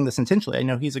was doing this intentionally. I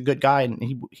know he's a good guy and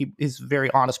he is a very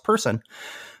honest person.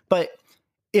 But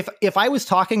if I was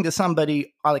talking to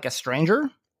somebody like a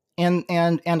stranger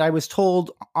and I was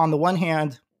told on the one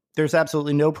hand, there's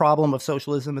absolutely no problem of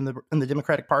socialism in the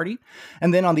Democratic Party.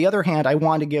 And then on the other hand, I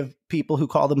want to give people who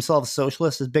call themselves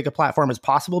socialists as big a platform as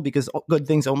possible because good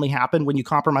things only happen when you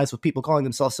compromise with people calling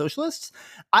themselves socialists.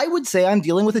 I would say I'm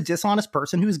dealing with a dishonest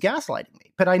person who's gaslighting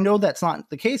me. But I know that's not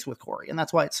the case with Corey, and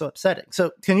that's why it's so upsetting.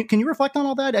 So can you reflect on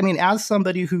all that? I mean, as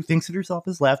somebody who thinks of yourself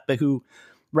as left, but who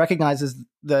recognizes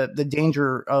the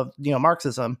danger of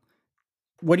Marxism,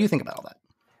 what do you think about all that?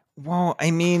 Well,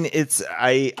 I mean,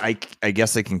 I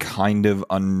guess I can kind of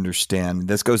understand.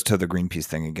 This goes to the Greenpeace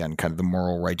thing again, kind of the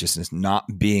moral righteousness,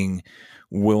 not being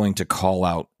willing to call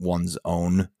out one's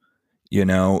own,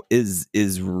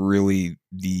 is really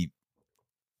the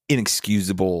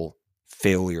inexcusable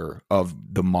failure of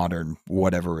the modern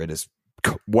whatever it is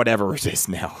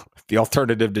now, the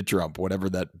alternative to Trump, whatever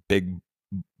that big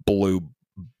blue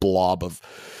blob of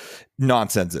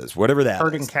nonsense is, whatever that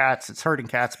herding is. cats. It's herding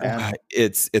cats, man.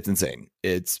 It's insane.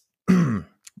 It's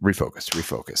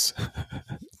Refocus.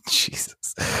 Jesus.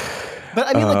 But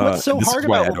I mean, like, what's so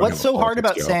hard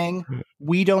about joke. saying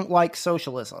we don't like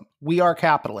socialism? We are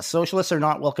capitalists. Socialists are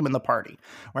not welcome in the party.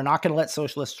 We're not going to let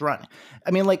socialists run.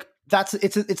 I mean, like,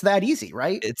 it's that easy,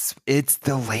 right? It's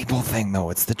the label thing, though.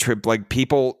 It's the trip. Like,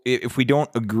 people, if we don't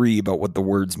agree about what the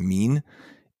words mean,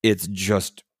 it's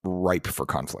just ripe for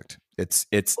conflict. It's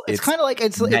kind of like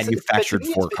it's manufactured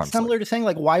for conflict. It's similar to saying,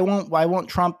 like, why won't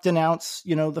Trump denounce,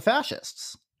 the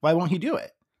fascists? Why won't he do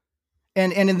it?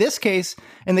 And in this case,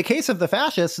 in the case of the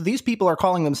fascists, these people are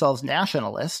calling themselves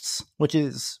nationalists, which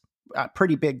is a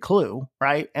pretty big clue,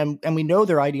 right? And we know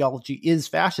their ideology is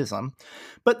fascism,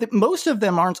 but most of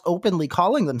them aren't openly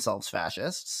calling themselves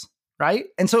fascists, right?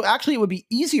 And so actually, it would be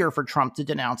easier for Trump to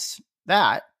denounce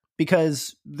that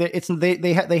because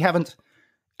they haven't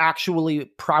actually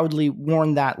proudly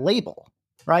worn that label,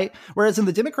 right? Whereas in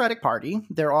the Democratic Party,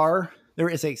 there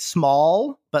is a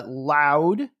small but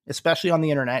loud, especially on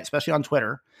the internet, especially on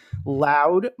Twitter,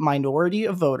 loud minority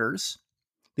of voters.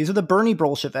 These are the Bernie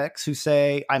Bolsheviks who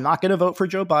say, I'm not going to vote for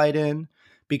Joe Biden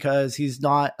because he's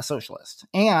not a socialist.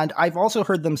 And I've also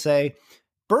heard them say,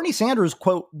 Bernie Sanders,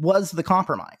 quote, was the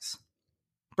compromise.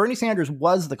 Bernie Sanders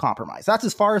was the compromise. That's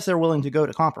as far as they're willing to go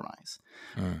to compromise.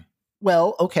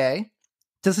 Well, okay.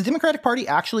 Does the Democratic Party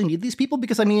actually need these people?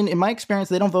 Because, I mean, in my experience,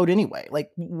 they don't vote anyway.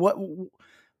 Like, what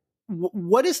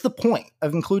is the point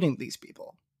of including these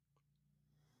people?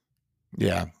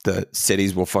 Yeah, the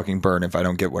cities will fucking burn if I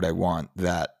don't get what I want.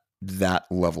 That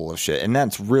level of shit. And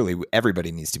that's really,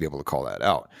 everybody needs to be able to call that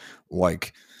out.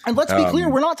 Like, and let's be clear,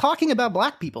 we're not talking about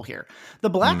black people here. The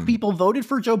black people voted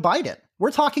for Joe Biden.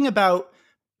 We're talking about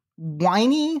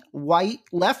whiny white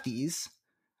lefties,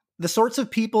 the sorts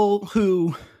of people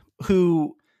who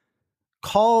will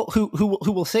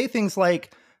say things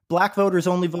like black voters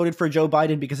only voted for Joe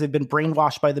Biden because they've been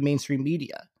brainwashed by the mainstream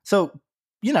media. So,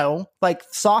 like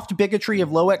soft bigotry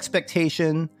of low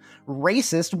expectation,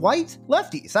 racist white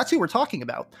lefties. That's who we're talking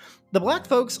about. The black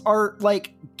folks are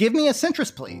like, give me a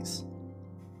centrist, please.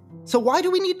 So why do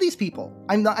we need these people?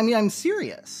 I'm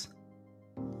serious.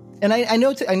 And I know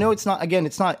it's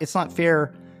not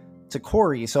fair to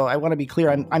Corey, so I want to be clear.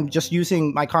 I'm just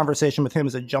using my conversation with him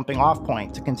as a jumping off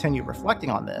point to continue reflecting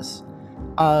on this.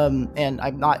 And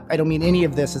I don't mean any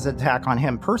of this as an attack on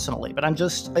him personally, but I'm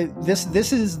just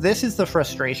this is the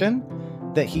frustration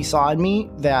that he saw in me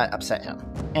that upset him,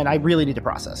 and I really need to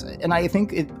process it. And I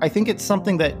think it's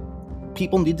something that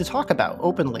people need to talk about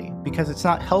openly because it's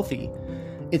not healthy.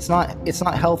 It's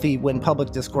not healthy when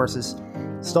public discourse is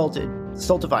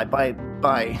stultified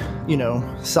by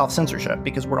self-censorship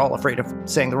because we're all afraid of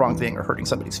saying the wrong thing or hurting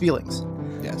somebody's feelings.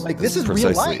 Yes, like this is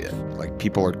real life. It. Like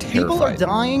people are terrified. People are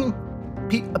dying.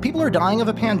 People are dying of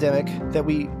a pandemic that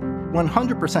we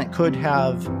 100% could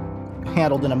have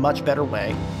handled in a much better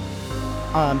way.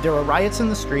 There are riots in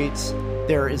the streets.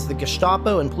 There is the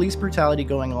Gestapo and police brutality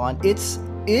going on. It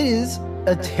is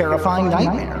a terrifying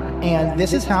nightmare. And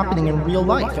this is happening in real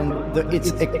life. And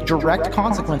it's a direct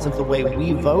consequence of the way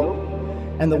we vote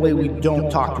and the way we don't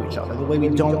talk to each other, the way we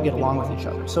don't get along with each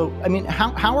other. So, I mean,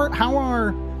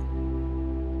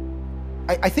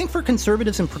 I think for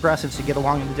conservatives and progressives to get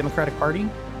along in the Democratic Party,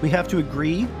 we have to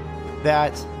agree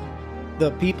that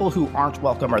the people who aren't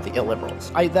welcome are the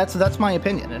illiberals. That's my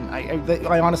opinion, and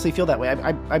I honestly feel that way.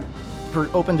 I'm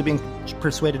open to being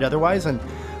persuaded otherwise. And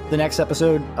the next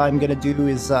episode I'm going to do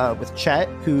is with Chet,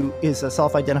 who is a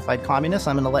self-identified communist.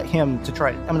 I'm going to let him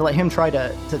try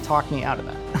to talk me out of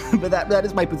that. But that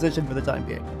is my position for the time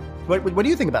being. What do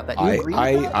you think about that? Do you agree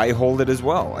with that? I hold it as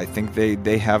well. I think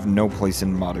they have no place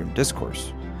in modern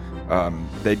discourse.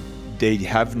 They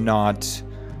have not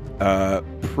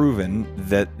proven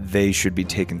that they should be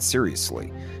taken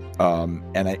seriously.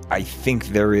 And I think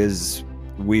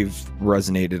we've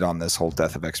resonated on this whole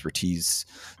death of expertise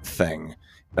thing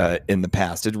in the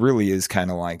past. It really is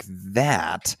kind of like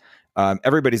that.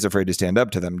 Everybody's afraid to stand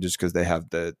up to them just because they have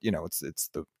it's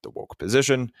the woke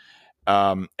position.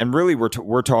 And really,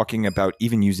 we're talking about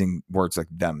even using words like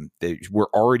them.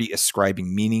 We're already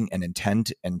ascribing meaning and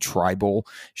intent and tribal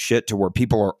shit to where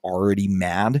people are already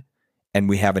mad, and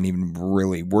we haven't even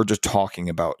really. We're just talking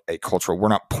about a cultural. We're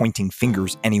not pointing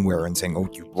fingers anywhere and saying, "Oh,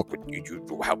 you look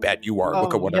how bad you are.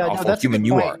 Look at what an awful human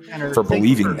you are for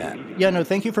believing that." Yeah, no,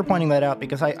 thank you for pointing that out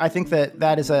because I think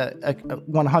that is a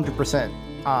 100%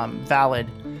 valid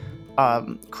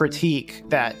critique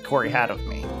that Corey had of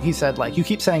me. He said, like, you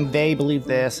keep saying they believe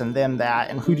this and them that,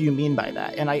 and who do you mean by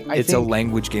that? And it's a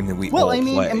language game that we all play.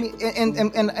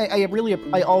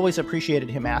 I always appreciated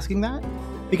him asking that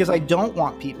because I don't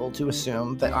want people to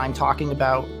assume that I'm talking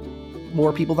about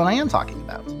more people than I am talking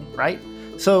about, right?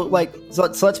 So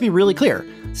let's be really clear.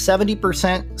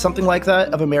 70%, something like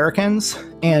that, of Americans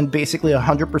and basically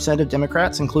 100% of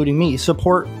Democrats, including me,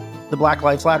 support the Black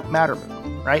Lives Matter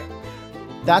movement, right?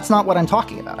 That's not what I'm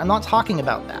talking about. I'm not talking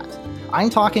about that.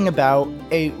 I'm talking about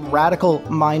a radical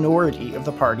minority of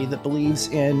the party that believes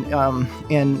in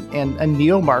a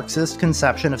neo-Marxist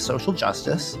conception of social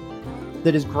justice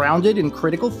that is grounded in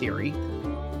critical theory,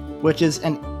 which is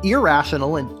an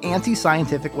irrational and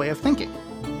anti-scientific way of thinking.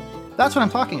 That's what I'm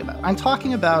talking about. I'm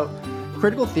talking about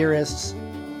critical theorists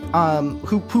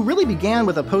who really began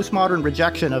with a postmodern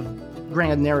rejection of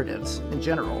grand narratives in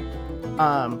general.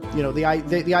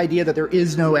 The idea that there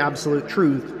is no absolute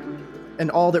truth, and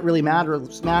all that really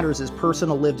matters is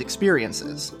personal lived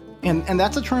experiences. And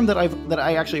that's a term that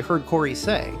I actually heard Corey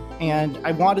say. And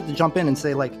I wanted to jump in and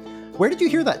say, like, where did you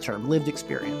hear that term, lived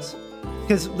experience?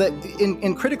 Because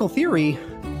in critical theory,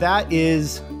 that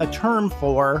is a term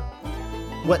for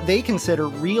what they consider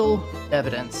real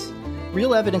evidence.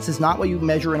 Real evidence is not what you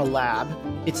measure in a lab.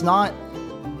 It's not,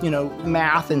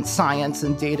 math and science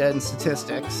and data and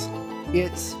statistics.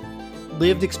 It's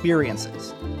lived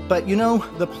experiences. But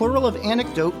the plural of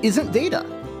anecdote isn't data.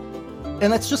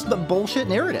 And that's just the bullshit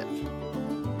narrative.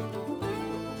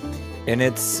 And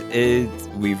this is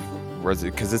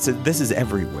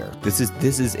everywhere.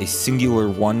 This is a singular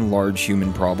one large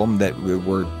human problem that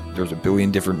there's a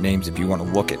billion different names if you want to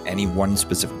look at any one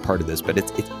specific part of this, but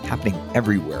it's happening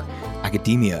everywhere.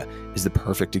 Academia is the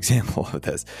perfect example of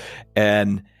this.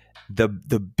 And the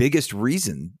biggest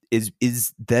reason is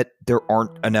that there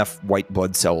aren't enough white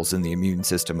blood cells in the immune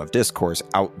system of discourse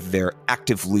out there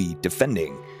actively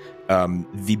defending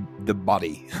the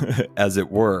body, as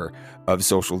it were, of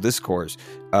social discourse.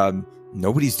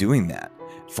 Nobody's doing that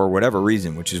for whatever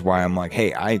reason, which is why I'm like,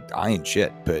 hey, I ain't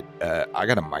shit, but I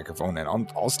got a microphone and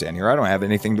I'll stand here. I don't have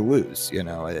anything to lose.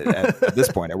 At this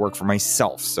point, I work for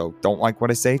myself. So don't like what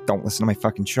I say, don't listen to my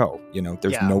fucking show.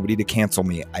 There's nobody to cancel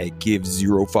me. I give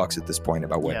zero fucks at this point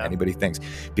about what anybody thinks,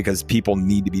 because people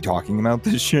need to be talking about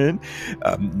this shit.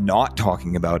 Not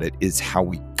talking about it is how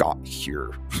we got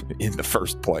here in the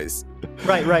first place.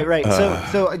 Right.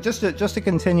 So just to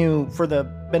continue for the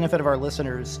benefit of our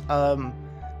listeners,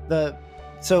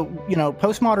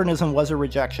 postmodernism was a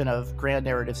rejection of grand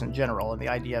narratives in general and the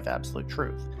idea of absolute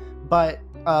truth. But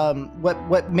the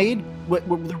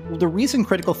reason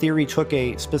critical theory took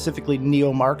a specifically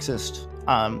neo-Marxist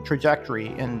trajectory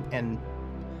in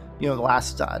the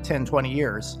last 10, 20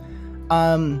 years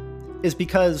is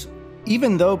because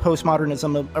even though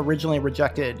postmodernism originally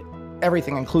rejected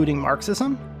everything, including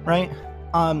Marxism, right?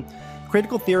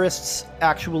 Critical theorists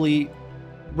actually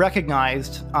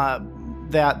recognized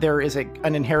that there is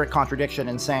an inherent contradiction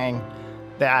in saying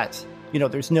that,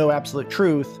 there's no absolute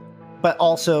truth, but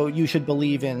also you should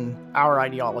believe in our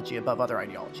ideology above other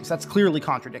ideologies. That's clearly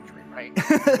contradictory, right?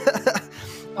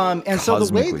 And so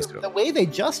the way they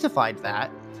justified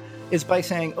that is by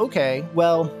saying, okay,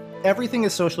 well, everything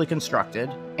is socially constructed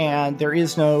and there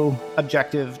is no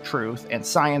objective truth, and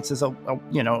science is a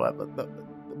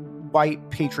white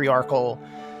patriarchal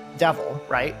devil,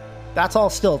 right? That's all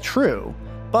still true,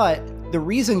 but the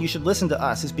reason you should listen to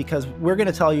us is because we're going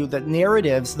to tell you that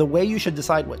narratives, the way you should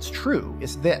decide what's true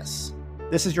is this.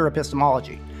 This is your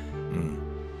epistemology.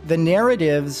 The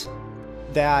narratives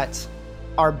that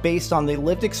are based on the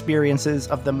lived experiences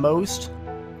of the most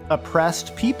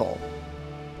oppressed people,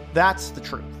 that's the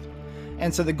truth.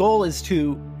 And so the goal is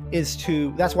to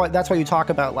that's why you talk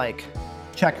about, like,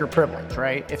 check your privilege,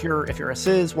 right? If you're a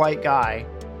cis white guy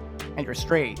and you're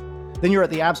straight, then you're at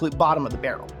the absolute bottom of the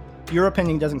barrel. Your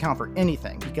opinion doesn't count for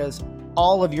anything because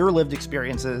all of your lived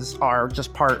experiences are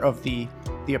just part of the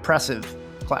oppressive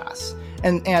class.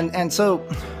 And so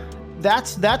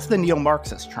that's the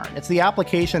neo-Marxist turn. It's the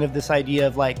application of this idea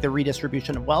of, like, the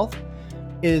redistribution of wealth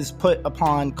is put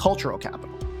upon cultural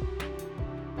capital.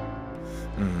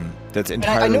 That's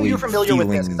entirely. I know you're familiar with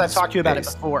this because I've talked to you about it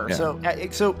based. before. Yeah.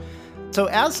 So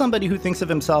as somebody who thinks of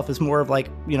himself as more of, like,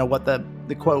 what the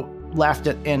quote left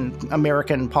in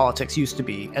American politics used to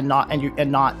be, and not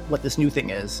what this new thing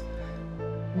is.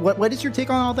 What is your take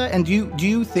on all that? And do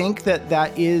you think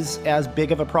that is as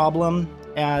big of a problem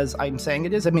as I'm saying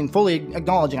it is? I mean, fully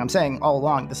acknowledging, I'm saying all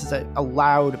along, this is a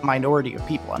loud minority of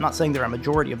people. I'm not saying they're a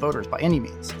majority of voters by any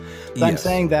means. But yes. I'm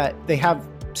saying that they have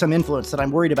some influence that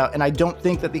I'm worried about, and I don't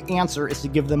think that the answer is to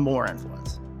give them more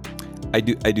influence. I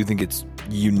do think it's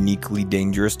uniquely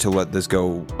dangerous to let this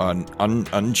go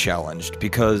unchallenged,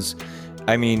 because,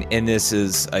 I mean, and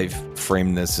I've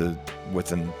framed this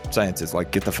within science as,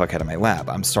 like, get the fuck out of my lab.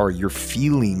 I'm sorry, your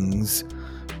feelings,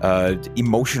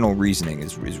 emotional reasoning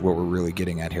is what we're really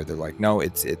getting at here. They're like, no,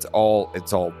 it's all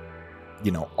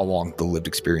along the lived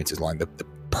experiences line, the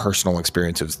personal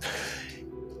experiences.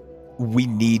 We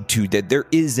need to, that there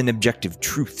is an objective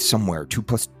truth somewhere. 2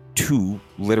 + 2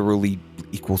 literally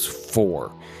equals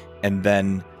 4. And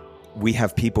then we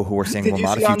have people who are saying, well,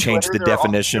 not if you change the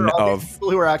definition of...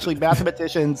 People who are actually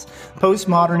mathematicians,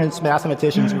 postmodernist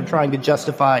mathematicians, who are trying to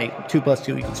justify 2 +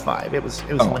 2 = 5. It was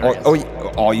hilarious.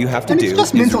 All you have to do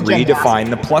is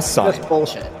redefine the plus sign. It's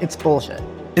bullshit. It's bullshit.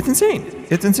 It's insane.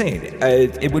 It's insane.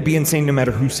 It would be insane no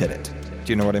matter who said it.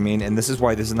 Do you know what I mean? And this is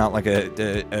why this is not like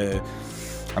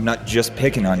I'm not just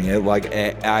picking on you. Like,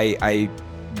 I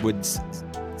would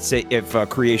say if a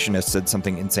creationist said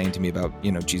something insane to me about,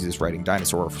 Jesus riding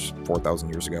dinosaurs 4,000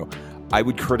 years ago, I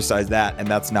would criticize that. And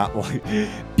that's not like,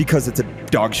 because it's a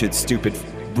dogshit, stupid,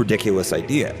 ridiculous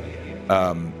idea.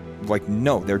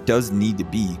 No, there does need to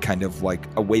be kind of like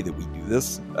a way that we do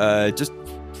this. Just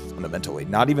fundamentally,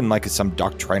 not even like some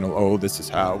doctrinal, this is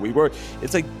how we work.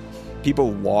 It's like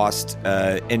people lost,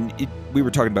 we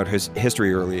were talking about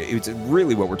history earlier. It's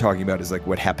really what we're talking about is like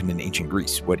what happened in ancient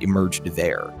Greece, what emerged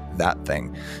there, that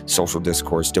thing, social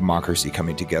discourse, democracy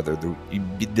coming together,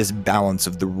 this balance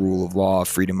of the rule of law,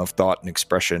 freedom of thought and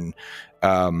expression.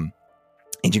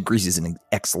 Ancient Greece is an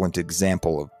excellent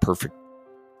example of perfect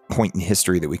point in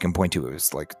history that we can point to. It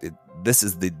was like, this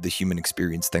is the human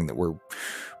experience thing that we're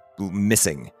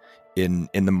missing in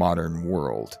the modern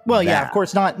world. Well, yeah, of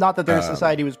course, not that their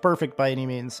society was perfect by any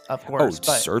means, of course.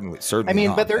 But certainly. I mean,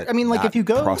 not, but there. I mean, like if you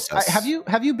go, process. have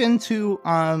you been to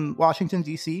Washington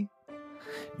D.C.?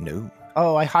 No.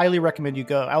 Oh, I highly recommend you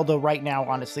go. Although right now,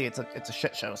 honestly, it's a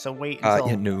shit show. So wait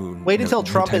until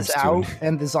Trump is out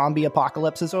and the zombie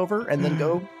apocalypse is over, and then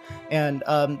go. And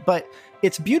but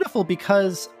it's beautiful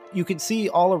because you can see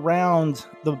all around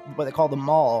what they call the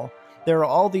mall. There are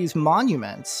all these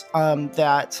monuments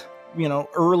that,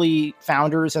 early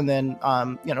founders, and then,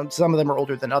 some of them are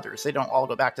older than others. They don't all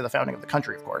go back to the founding of the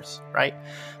country, of course, right?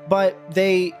 But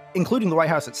they, including the White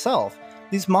House itself,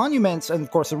 these monuments, and of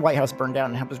course the White House burned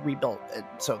down and was rebuilt,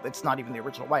 so it's not even the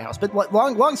original White House. But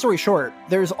long story short,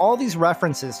 there's all these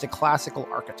references to classical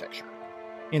architecture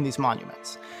in these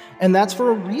monuments. And that's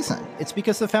for a reason. It's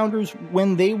because the founders,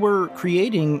 when they were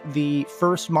creating the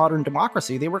first modern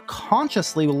democracy, they were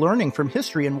consciously learning from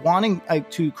history and wanting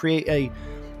to create a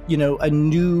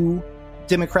new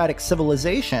democratic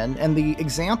civilization. And the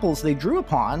examples they drew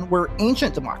upon were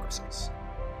ancient democracies.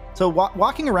 So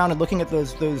walking around and looking at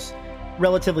those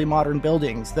relatively modern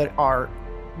buildings that are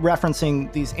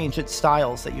referencing these ancient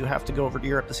styles that you have to go over to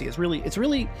Europe to see it's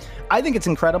really, I think it's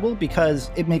incredible because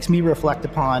it makes me reflect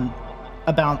upon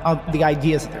about the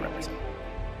ideas that they represent.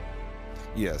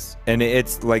 Yes, and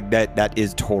it's like that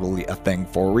is totally a thing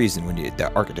for a reason. When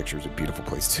the architecture is a beautiful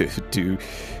place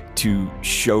to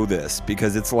show this,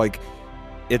 because it's like,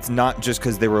 it's not just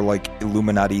because they were like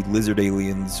Illuminati lizard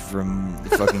aliens from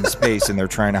fucking space and they're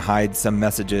trying to hide some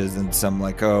messages and some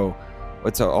like,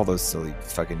 what's all those silly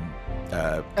fucking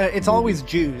it's always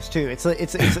Jews too. It's a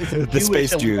the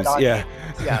space Jews, yeah.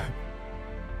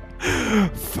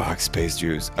 Fuck space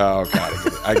Jews. Oh god,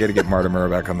 I gotta get Mortimer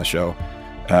back on the show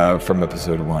from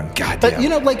episode 1. God damn.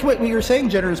 But like what you're saying,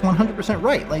 Jenner, is 100%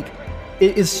 right. Like,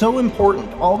 it is so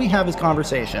important. All we have is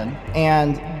conversation,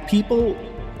 and people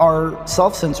are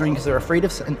self-censoring because they're afraid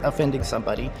of offending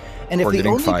somebody. And if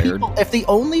the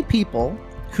only people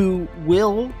who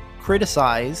will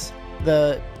criticize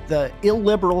the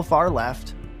illiberal far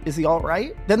left is the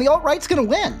alt-right, then the alt-right's going to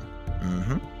win.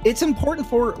 Mm-hmm. It's important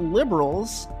for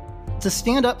liberals to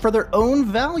stand up for their own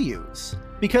values,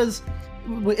 because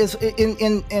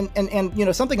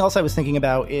something else I was thinking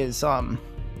about is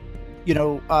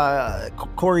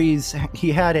Corey's,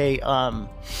 he had a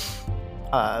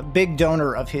big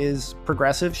donor of his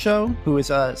progressive show who is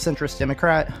a centrist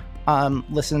Democrat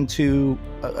listened to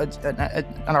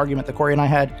an argument that Corey and I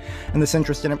had, and the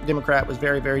centrist Democrat was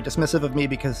very, very dismissive of me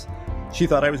because she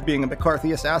thought I was being a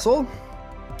McCarthyist asshole.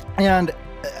 And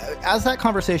as that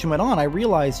conversation went on, I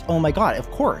realized, oh my God, of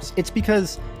course, it's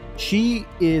because she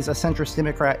is a centrist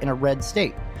Democrat in a red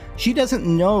state. She doesn't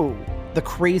know the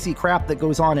crazy crap that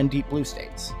goes on in deep blue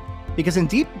states. Because in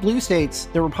deep blue states,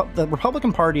 the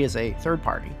Republican Party is a third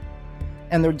party,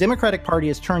 and the Democratic Party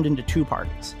is turned into two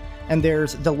parties. And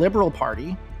there's the Liberal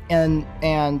Party, and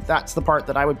that's the part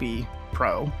that I would be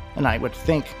pro, and I would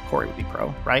think Corey would be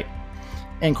pro, right?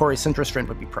 And Corey's centrist friend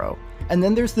would be pro. And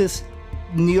then there's this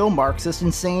neo-Marxist,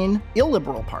 insane,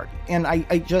 illiberal party. And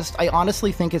I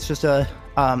honestly think it's just a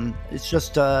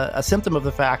symptom of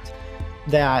the fact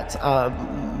that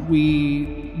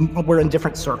we're in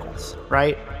different circles,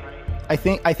 right? I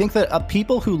think that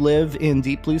people who live in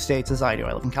deep blue states, as I do,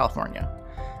 I live in California,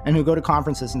 and who go to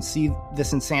conferences and see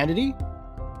this insanity,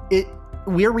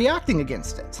 we're reacting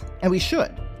against it, and we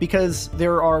should, because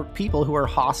there are people who are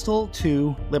hostile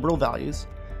to liberal values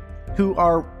who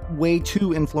are way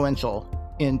too influential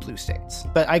in blue states.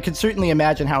 But I could certainly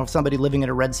imagine how somebody living in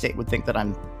a red state would think that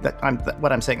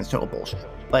what I'm saying is total bullshit.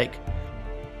 Like,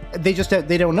 they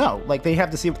don't know. Like, they have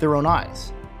to see it with their own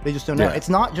eyes. They just don't know. Yeah. It's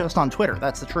not just on Twitter.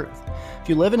 That's the truth. If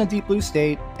you live in a deep blue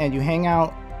state and you hang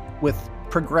out with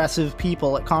progressive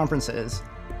people at conferences,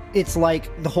 it's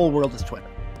like the whole world is Twitter.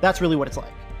 That's really what it's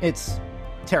like. It's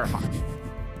terrifying.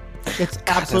 It's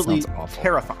absolutely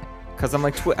terrifying. Because I'm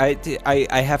like,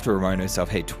 I have to remind myself,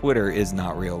 hey, Twitter is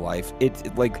not real life.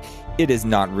 It is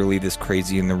not really this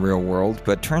crazy in the real world.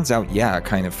 But turns out, yeah, it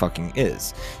kind of fucking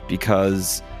is.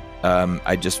 Because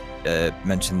I just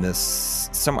mentioned this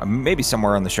maybe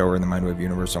somewhere on the show or in the Mindwave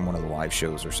universe on one of the live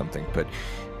shows or something. But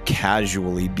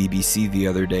casually, BBC the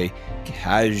other day,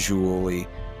 casually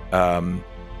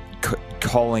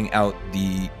calling out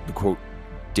the quote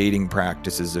dating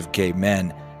practices of gay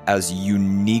men as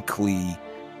uniquely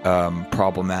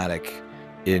problematic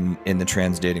in the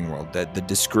trans dating world. That the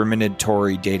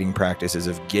discriminatory dating practices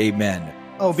of gay men.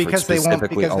 Oh, because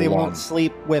they won't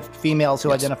sleep with females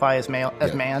who identify as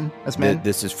men.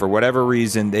 This is for whatever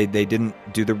reason they didn't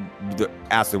do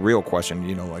ask the real question.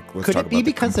 You know, like let's could talk it be about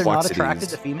because they're not attracted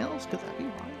to females? Could that be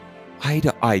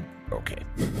why? Okay.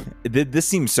 This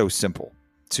seems so simple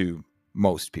to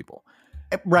most people.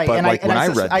 Right, but and like when I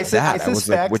read that, I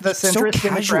suspect the centrist so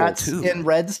Democrats too. in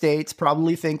red states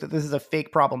probably think that this is a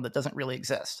fake problem that doesn't really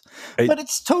exist. But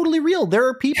it's totally real. There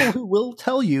are people who will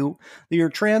tell you that you're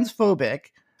transphobic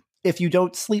if you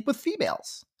don't sleep with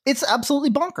females. It's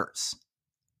absolutely bonkers.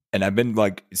 And I've been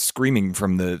like screaming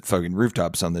from the fucking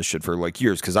rooftops on this shit for like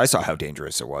years because I saw how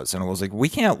dangerous it was. And I was like, we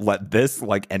can't let this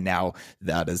and now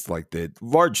that is like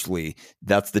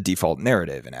that's the default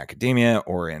narrative in academia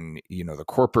or in, you know, the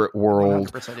corporate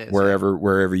world,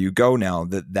 wherever you go now,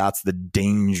 that's the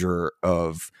danger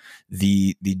of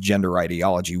the gender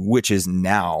ideology, which is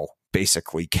now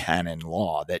basically canon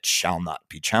law that shall not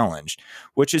be challenged,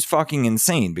 which is fucking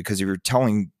insane because if you're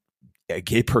telling a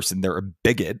gay person they're a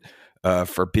bigot,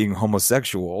 for being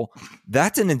homosexual,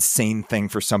 that's an insane thing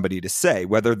for somebody to say,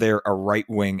 whether they're a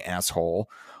right-wing asshole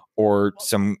or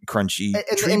some crunchy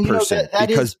tree person,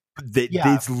 because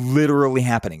it's literally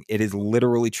happening. It is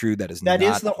literally true. That is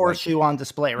the horseshoe on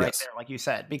display right there, like you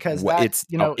said, because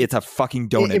it's a fucking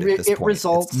donut at this point.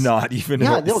 Results, it's not even.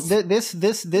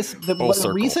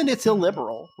 The reason it's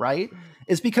illiberal, right,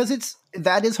 is because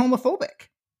that is homophobic.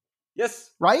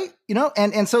 Yes. Right? You know,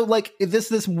 and so like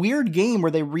this weird game where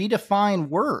they redefine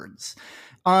words.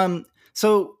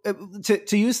 So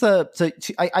to use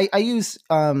I use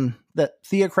the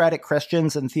theocratic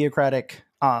Christians and theocratic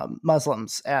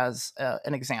Muslims as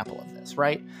an example of this,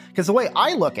 right? Because the way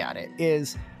I look at it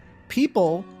is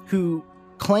people who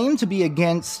claim to be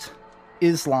against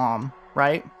Islam,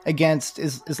 right? Against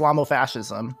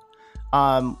Islamofascism,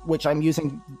 which I'm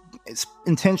using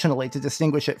intentionally to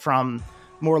distinguish it from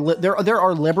there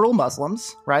are liberal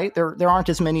Muslims, right? There aren't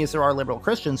as many as there are liberal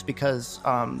Christians because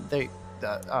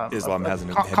Islam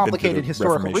hasn't complicated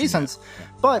historical reasons. Yeah.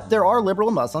 But there are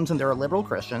liberal Muslims and there are liberal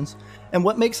Christians, and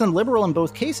what makes them liberal in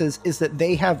both cases is that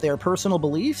they have their personal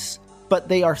beliefs, but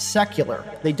they are secular.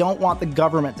 They don't want the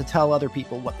government to tell other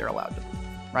people what they're allowed to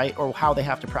believe, right, or how they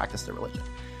have to practice their religion.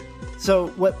 So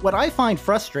what I find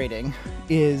frustrating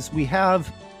is we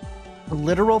have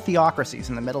literal theocracies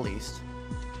in the Middle East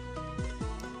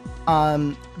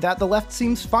that the left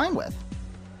seems fine with.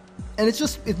 And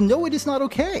it is not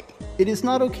okay. It is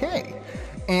not okay.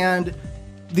 And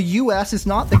the U.S. is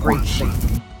not the great state.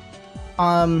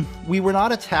 We were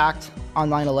not attacked on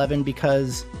 9/11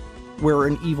 because we're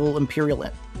an evil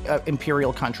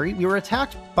imperial country. We were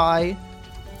attacked by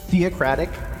theocratic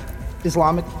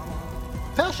Islamic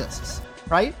fascists,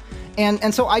 right?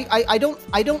 And so I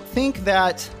don't think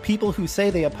that people who say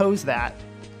they oppose that,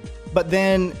 but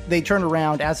then they turn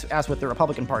around, as with the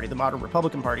Republican Party, the modern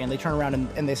Republican Party, and they turn around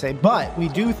and they say, but we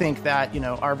do think that, you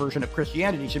know, our version of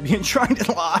Christianity should be enshrined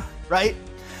in law, right?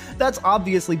 That's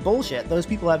obviously bullshit. Those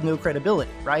people have no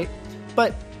credibility, right?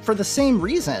 But for the same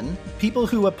reason, people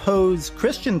who oppose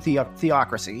Christian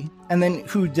theocracy and then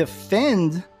who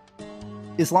defend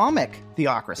Islamic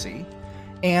theocracy,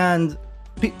 and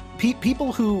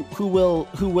people who will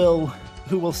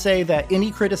say that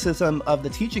any criticism of the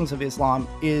teachings of Islam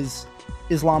is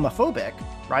Islamophobic,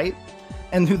 right?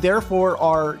 And who therefore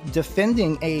are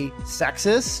defending a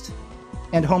sexist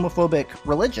and homophobic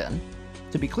religion,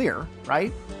 to be clear,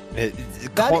 right?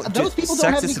 Those people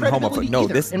don't have any credibility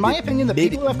either. In my opinion, the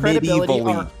people who have credibility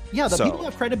people who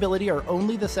have credibility are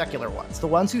only the secular ones. The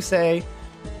ones who say,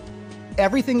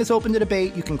 everything is open to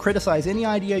debate. You can criticize any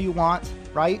idea you want,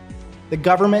 right? The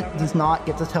government does not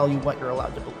get to tell you what you're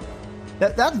allowed to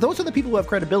believe. Those are the people who have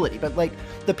credibility. But like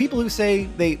the people who say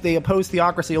they oppose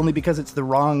theocracy only because it's the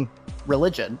wrong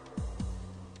religion,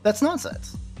 that's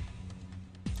nonsense.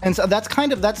 And so that's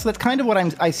kind of what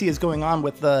I see is going on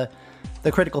with the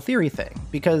critical theory thing,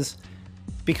 because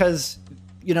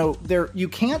you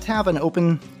can't have an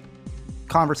open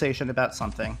conversation about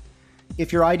something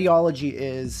if your ideology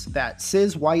is that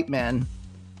cis white men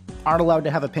aren't allowed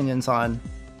to have opinions on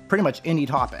pretty much any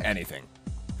topic. Anything.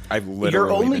 I've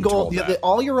literally been told that.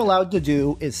 All you're allowed to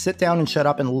do is sit down and shut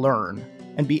up and learn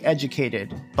and be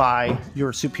educated by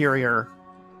your superior,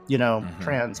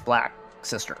 trans black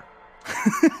sister.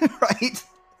 Right?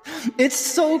 It's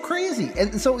so crazy.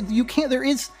 And so you can't,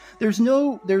 there's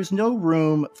no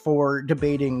room for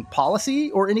debating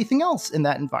policy or anything else in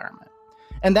that environment.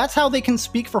 And that's how they can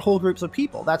speak for whole groups of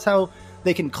people. That's how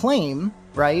they can claim,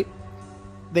 right?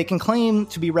 They can claim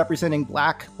to be representing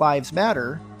Black Lives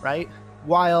Matter, right?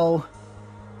 While,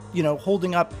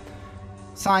 holding up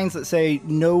signs that say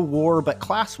no war but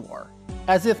class war,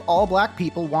 as if all black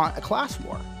people want a class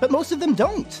war. But most of them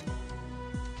don't.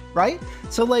 Right?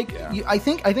 So like, yeah. I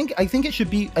think it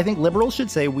should be, I think liberals should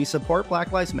say we support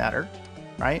Black Lives Matter,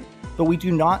 right? But we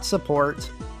do not support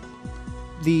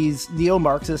these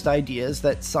neo-Marxist ideas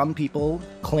that some people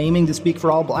claiming to speak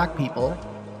for all black people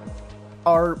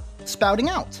are spouting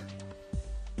out.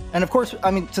 And of course, I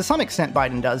mean, to some extent,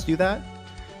 Biden does do that.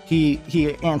 He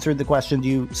answered the question, do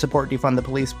you support defund the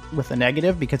police, with a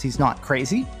negative, because he's not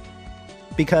crazy.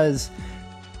 Because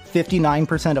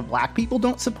 59% of black people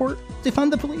don't support defund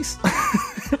the police,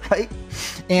 right?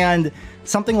 And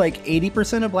something like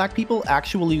 80% of black people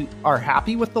actually are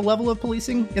happy with the level of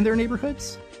policing in their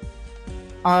neighborhoods.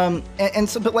 And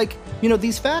so, but like,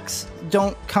 these facts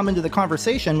don't come into the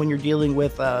conversation when you're dealing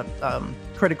with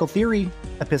critical theory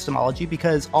epistemology,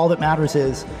 because all that matters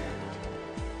is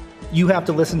you have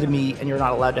to listen to me and you're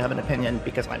not allowed to have an opinion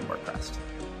because I'm more pressed.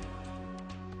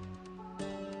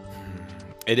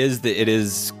 It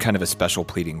is kind of a special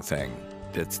pleading thing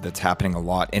that's happening a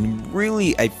lot, and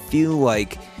really I feel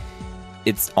like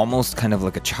it's almost kind of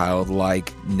like a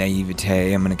childlike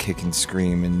naivete. I'm gonna kick and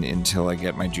scream until I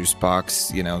get my juice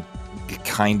box,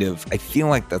 kind of. I feel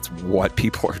like that's what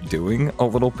people are doing a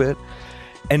little bit,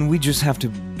 and we just have to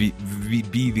be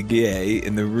the gay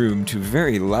in the room to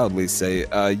very loudly say,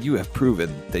 you have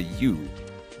proven that you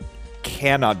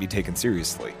cannot be taken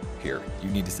seriously here. You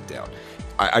need to sit down.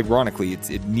 Ironically,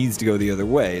 it needs to go the other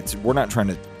way. We're not trying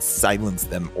to silence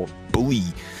them or bully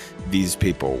these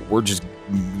people.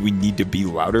 We need to be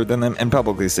louder than them and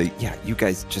publicly say, yeah, you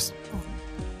guys just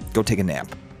go take a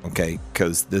nap, okay?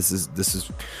 Because this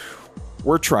is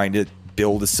we're trying to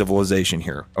build a civilization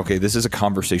here, okay? This is a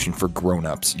conversation for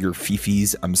grown-ups. Your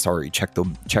fifis, I'm sorry, check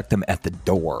them at the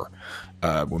door.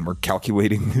 When we're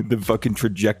calculating the fucking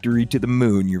trajectory to the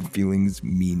moon, your feelings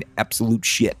mean absolute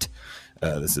shit.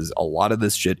 A lot of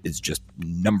this shit is just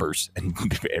numbers and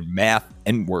math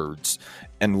and words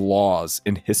and laws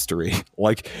and history,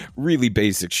 like really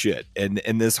basic shit.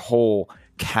 And this whole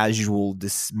casual,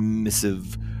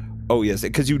 dismissive, oh yes,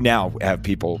 because you now have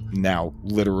people now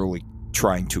literally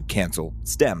trying to cancel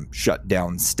STEM, shut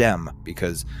down STEM,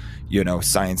 because,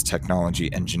 science,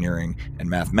 technology, engineering, and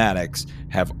mathematics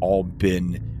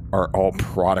are all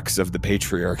products of the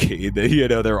patriarchy.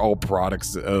 They're all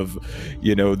products of,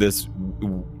 this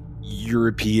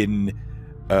European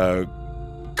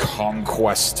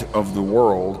conquest of the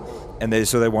world, and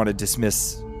they want to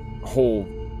dismiss whole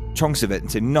chunks of it and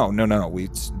say no,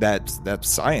 that's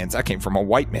science. That came from a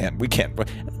white man. We can't.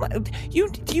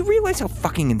 Do you realize how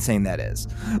fucking insane that is?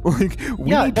 Like,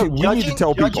 we need to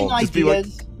tell people, just be like,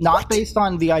 not based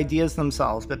on the ideas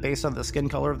themselves, but based on the skin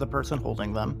color of the person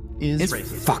holding them, is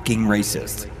racist. Fucking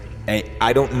racist.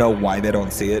 I don't know why they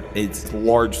don't see it. It's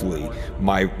largely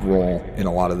my role in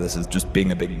a lot of this is just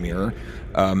being a big mirror.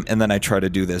 And then I try to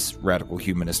do this radical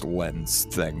humanist lens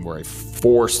thing where I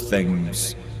force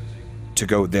things to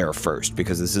go there first,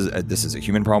 because this is a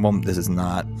human problem. This is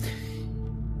not.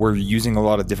 We're using a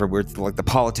lot of different words, like the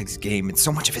politics game, and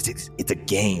so much of it's a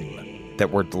game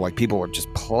that we're like, people are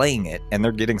just playing it and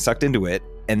they're getting sucked into it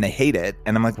and they hate it.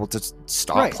 And I'm like, well, just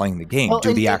stop playing the game.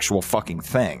 Do the actual fucking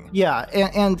thing. Yeah,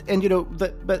 and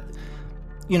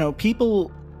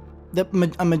people.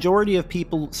 A majority of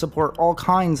people support all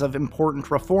kinds of important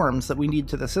reforms that we need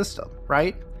to the system,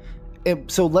 right?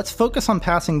 So let's focus on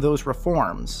passing those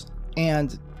reforms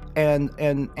and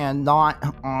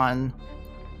not on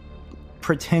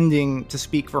pretending to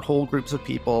speak for whole groups of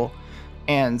people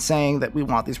and saying that we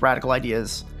want these radical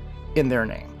ideas in their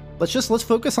name. let's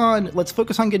focus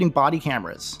on getting body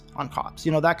cameras on cops,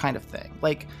 that kind of thing.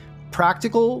 Like,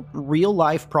 practical, real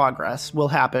life progress will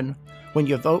happen when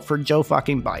you vote for Joe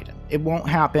fucking Biden. It won't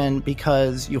happen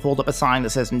because you hold up a sign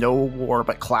that says no war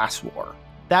but class war.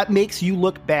 That makes you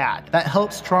look bad. That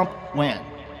helps Trump win.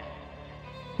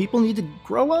 People need to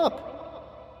grow up.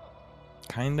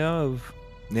 Kind of.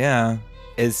 Yeah.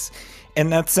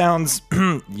 And that sounds,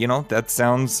 that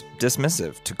sounds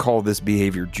dismissive to call this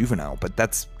behavior juvenile,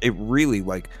 but it really,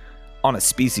 like, on a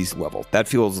species level, that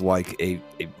feels like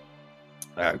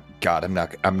God, I'm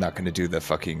not going to do the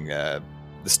fucking the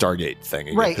Stargate thing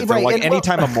again. Right. Like, and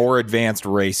anytime a more advanced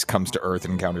race comes to Earth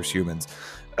and encounters humans,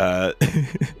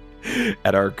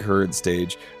 at our current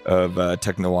stage of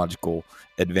technological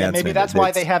advancement, maybe that's why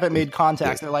they haven't made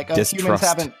contact. They're like,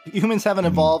 humans haven't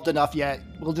evolved enough yet.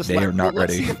 We'll just are not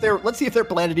ready. Let's see if their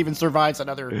planet even survives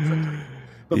another.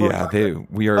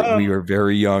 We are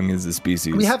very young as a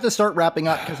species. We have to start wrapping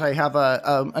up because I have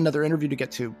another interview to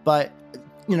get to. But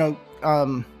and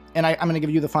I'm going to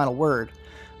give you the final word.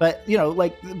 But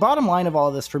like, the bottom line of all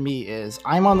of this for me is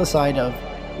I'm on the side of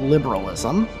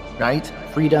liberalism, right?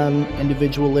 Freedom,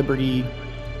 individual liberty,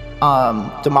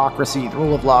 democracy, the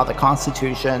rule of law, the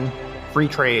Constitution, free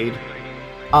trade,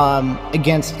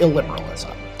 against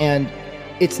illiberalism. And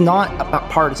it's not a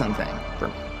partisan thing for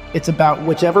me. It's about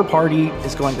whichever party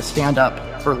is going to stand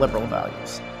up for liberal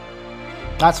values.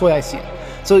 That's the way I see it.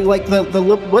 So, like,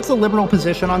 what's the liberal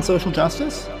position on social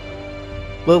justice?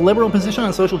 The liberal position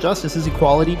on social justice is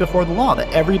equality before the law,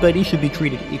 that everybody should be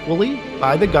treated equally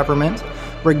by the government,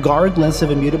 regardless of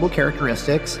immutable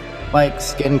characteristics like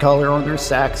skin color or their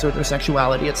sex or their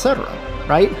sexuality, etc.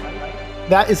 Right?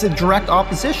 That is a direct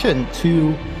opposition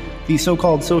to the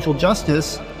so-called social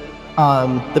justice.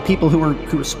 The people who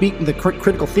are speaking, the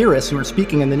critical theorists who are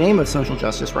speaking in the name of social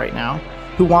justice right now,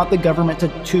 who want the government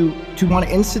to want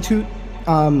to institute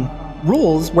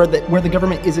rules where the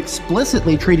government is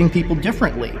explicitly treating people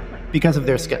differently because of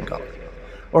their skin color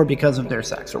or because of their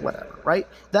sex or whatever, right?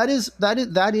 That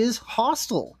is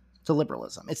hostile to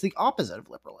liberalism. It's the opposite of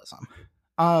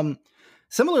liberalism.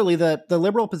 Similarly, the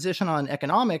liberal position on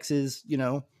economics is,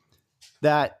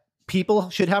 that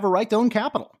people should have a right to own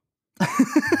capital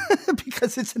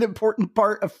because it's an important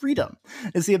part of freedom.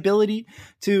 It's the ability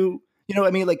to,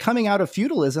 like, coming out of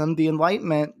feudalism, the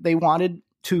Enlightenment, they wanted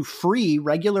to free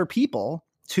regular people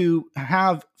to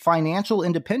have financial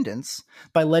independence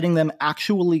by letting them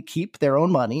actually keep their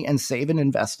own money and save and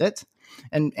invest it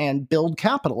and build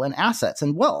capital and assets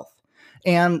and wealth.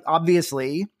 And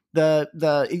obviously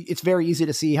it's very easy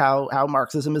to see how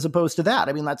Marxism is opposed to that.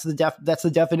 I mean, that's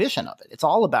the definition of it. It's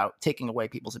all about taking away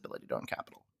people's ability to own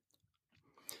capital.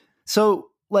 So,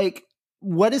 like,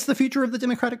 what is the future of the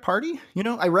Democratic Party?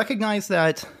 I recognize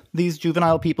that these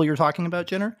juvenile people you're talking about,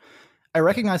 Jenner, I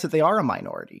recognize that they are a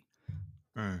minority.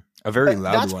 A very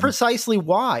loud That's one. precisely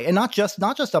why. And not just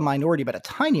a minority, but a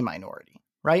tiny minority,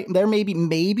 right? There may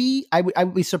be, I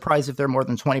would be surprised if they're more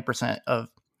than 20% of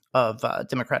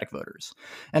Democratic voters.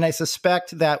 And I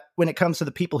suspect that when it comes to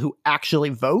the people who actually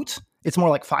vote, it's more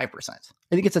like 5%.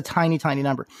 I think it's a tiny, tiny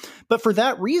number. But for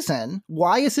that reason,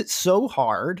 why is it so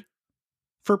hard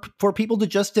for people to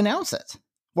just denounce it?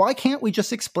 Why can't we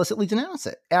just explicitly denounce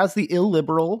it as the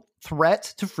illiberal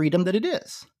threat to freedom that it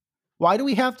is? Why do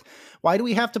we have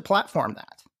to platform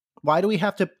that? Why do we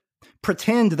have to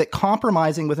pretend that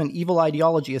compromising with an evil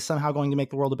ideology is somehow going to make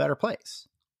the world a better place?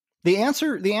 The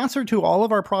answer to all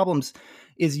of our problems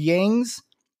is Yang's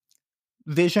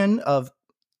vision of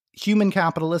human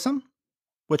capitalism,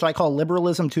 which I call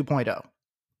liberalism 2.0.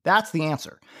 That's the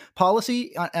answer.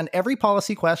 Policy, and every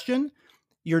policy question,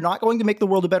 you're not going to make the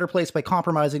world a better place by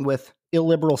compromising with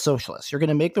illiberal socialists. You're going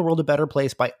to make the world a better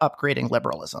place by upgrading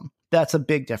liberalism. That's a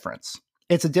big difference.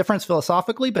 It's a difference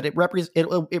philosophically, but it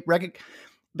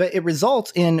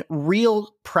results in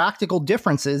real practical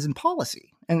differences in policy.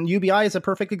 And UBI is a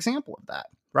perfect example of that,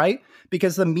 right?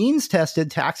 Because the means-tested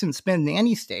tax and spend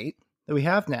nanny state that we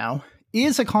have now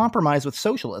is a compromise with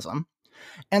socialism,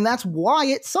 and that's why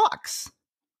it sucks.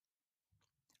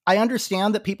 I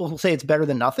understand that people will say it's better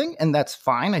than nothing, and that's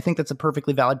fine. I think that's a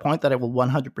perfectly valid point that I will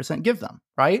 100% give them,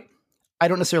 right? I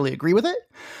don't necessarily agree with it,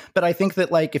 but I think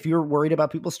that, like, if you're worried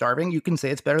about people starving, you can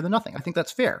say it's better than nothing. I think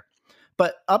that's fair.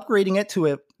 But upgrading it to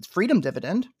a freedom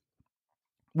dividend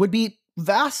would be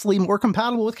vastly more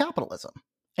compatible with capitalism.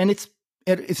 And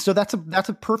so that's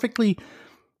a perfectly,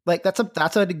 like, that's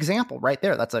an example right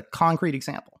there. That's a concrete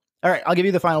example. All right, I'll give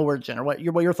you the final word, Jenner. What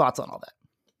are your thoughts on all that?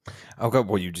 Okay,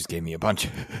 well, you just gave me a bunch.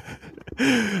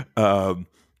 It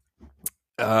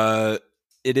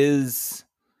is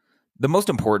the most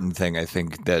important thing, I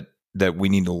think, that we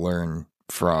need to learn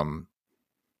from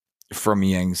from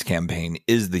Yang's campaign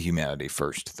is the humanity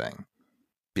first thing,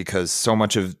 because so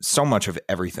much of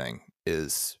everything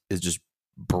is just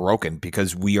broken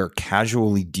because we are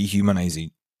casually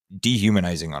dehumanizing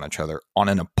on each other on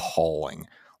an appalling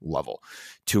level,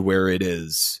 to where it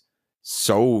is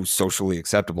so socially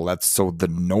acceptable. That's so the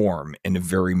norm in a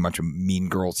very much a Mean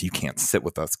Girls, you can't sit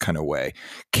with us kind of way.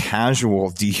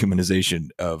 Casual dehumanization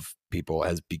of people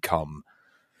has become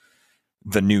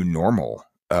the new normal.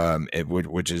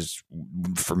 Which is,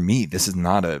 for me, this is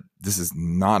not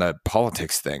a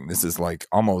politics thing. This is like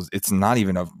almost, it's not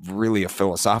even really a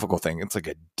philosophical thing. It's like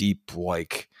a deep,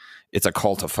 like, it's a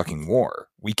call to fucking war.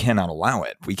 We cannot allow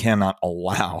it. We cannot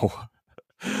allow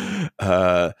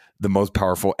the most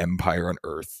powerful empire on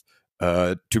earth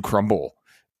to crumble.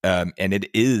 And it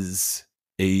is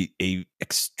a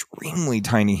extremely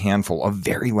tiny handful of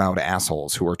very loud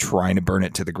assholes who are trying to burn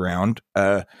it to the ground.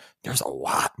 There's a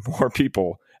lot more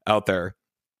people out there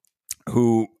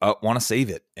who want to save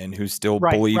it and who still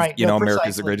believe,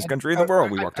 America's the greatest country in the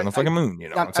world. We walked on the fucking moon. You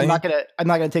know what I'm saying? I'm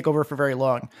not gonna take over for very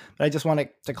long, but I just want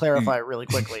to clarify really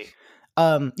quickly.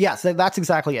 Yes, that's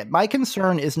exactly it. My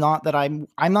concern is not that I'm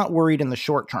not worried in the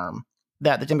short term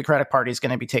that the Democratic Party is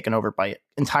going to be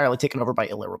entirely taken over by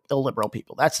illiberal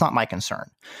people. That's not my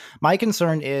concern. My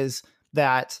concern is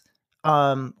that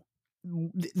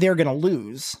they're going to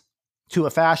lose to a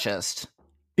fascist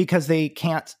because they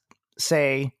can't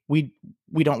say we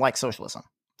don't like socialism.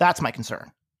 That's my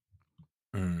concern.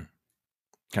 Kind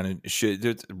of shit.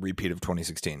 It's a repeat of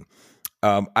 2016.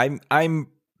 I'm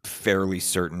fairly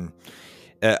certain.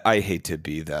 I hate to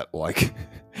be that, like,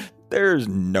 there's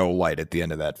no light at the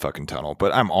end of that fucking tunnel,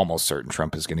 but I'm almost certain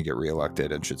Trump is going to get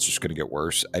reelected and shit's just going to get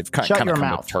worse. I've kind of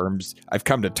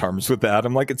come to terms with that.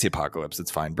 I'm like, it's the apocalypse.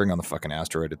 It's fine. Bring on the fucking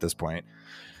asteroid at this point.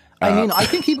 I mean,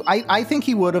 I think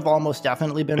he would have almost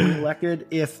definitely been reelected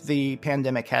if the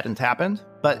pandemic hadn't happened.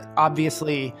 But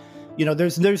obviously,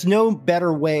 there's no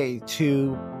better way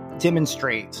to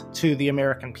demonstrate to the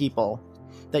American people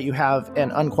that you have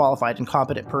an unqualified and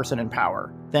competent person in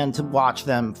power than to watch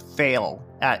them fail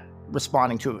at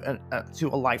responding to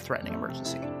a life-threatening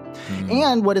emergency. Mm-hmm.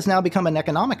 And what has now become an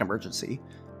economic emergency,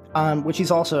 which he's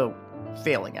also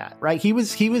failing at, right? He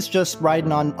was just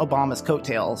riding on Obama's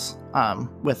coattails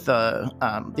with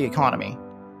the economy.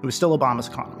 It was still Obama's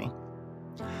economy.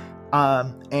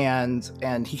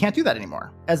 And he can't do that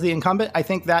anymore. As the incumbent, I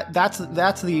think that's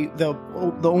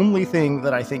the only thing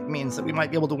that I think means that we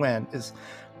might be able to win is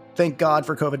thank God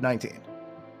for COVID-19.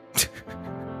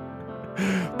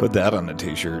 Put that on a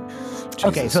t-shirt. Jesus.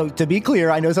 Okay, so to be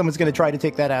clear, I know someone's going to try to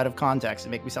take that out of context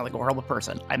and make me sound like a horrible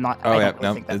person. I'm not. I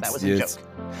don't think that was a joke.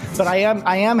 But I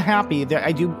am happy that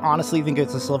I do honestly think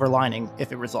it's a silver lining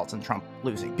if it results in Trump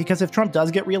losing. Because if Trump does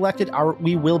get reelected,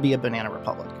 we will be a banana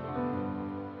republic.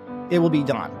 It will be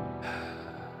done.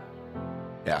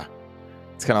 Yeah,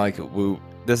 it's kind of like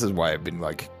this is why I've been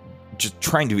like just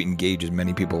trying to engage as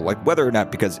many people, like whether or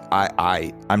not, because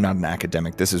I'm not an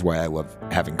academic. This is why I love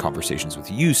having conversations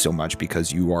with you so much,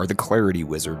 because you are the clarity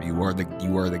wizard. You are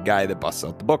the guy that busts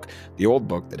out the book, the old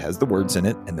book that has the words in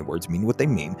it, and the words mean what they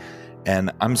mean.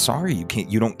 And I'm sorry,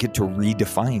 you don't get to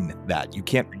redefine that.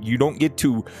 You don't get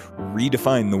to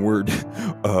redefine the word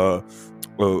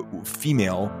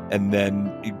female and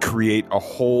then create a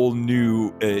whole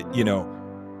new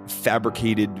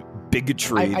fabricated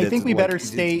bigotry. I think we better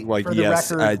state for the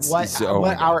record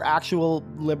what our actual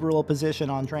liberal position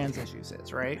on trans issues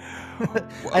is, right?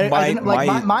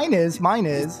 Mine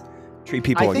is treat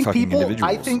people like fucking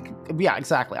individuals. Yeah,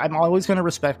 exactly. I'm always going to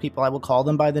respect people. I will call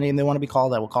them by the name they want to be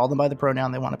called. I will call them by the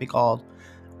pronoun they want to be called.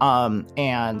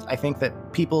 And I think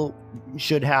that people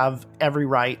should have every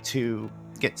right to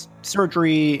get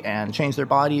surgery and change their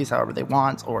bodies however they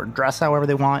want, or dress however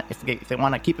they want. If they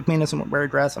want to keep a penis and wear a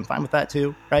dress, I'm fine with that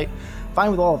too, right?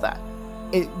 Fine with all of that.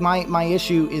 My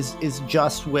issue is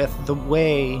just with the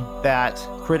way that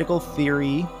critical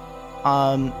theory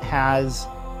has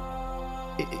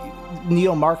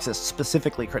neo-Marxist,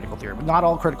 specifically critical theory, but not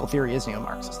all critical theory is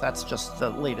neo-Marxist. That's just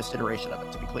the latest iteration of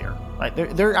it, to be clear. Right?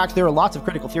 There are lots of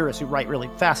critical theorists who write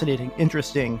really fascinating,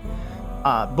 interesting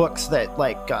books that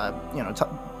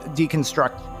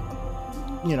deconstruct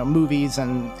movies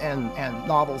and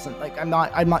novels, and like I'm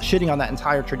not shitting on that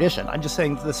entire tradition. I'm just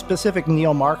saying the specific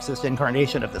neo-Marxist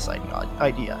incarnation of this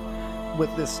idea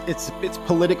with this its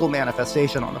political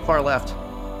manifestation on the far left.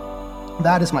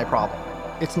 That is my problem.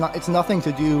 It's nothing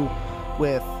to do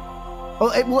with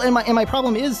and my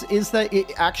problem is that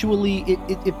it actually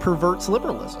it perverts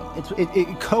liberalism.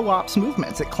 It co-ops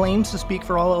movements. It claims to speak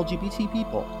for all LGBT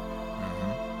people.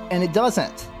 And it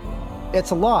doesn't.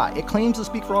 It's a lie. It claims to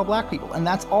speak for all black people, and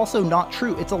that's also not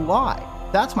true. It's a lie.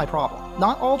 That's my problem.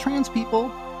 Not all trans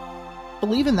people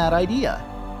believe in that idea.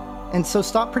 And so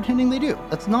stop pretending they do.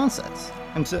 That's nonsense.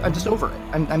 I'm just over it.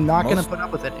 I'm not going to put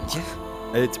up with it anymore.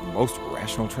 It's most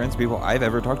rational trans people I've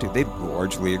ever talked to. They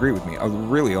largely agree with me.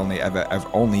 I've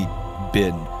only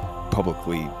been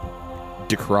publicly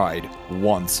decried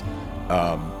once,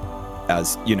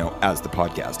 as you know, as the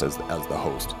podcast, as the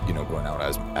host, you know, going out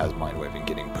as Mindwave and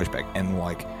getting pushback, and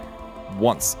like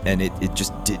once, and it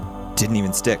just didn't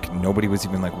even stick. Nobody was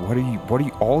even like, what are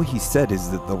you? All he said is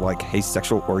that the like, hey,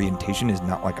 sexual orientation is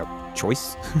not like a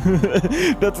choice.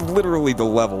 That's literally the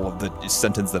level of the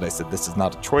sentence that I said. This is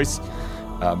not a choice.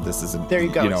 This isn't. There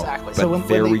you go. Exactly. So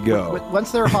we go.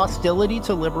 Once their hostility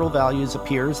to liberal values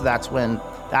appears, that's when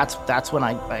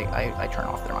I turn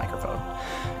off their microphone.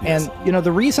 Yes. And you know,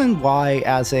 the reason why,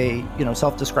 as a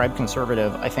self-described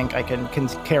conservative, I think I can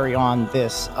carry on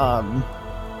this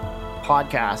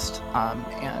podcast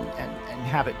and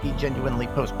have it be genuinely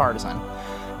post-partisan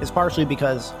is partially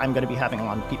because I'm going to be having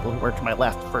on people who work to my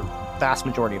left for the vast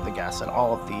majority of the guests, and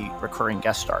all of the recurring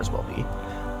guest stars will be.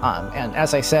 And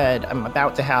as I said, I'm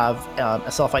about to have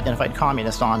a self-identified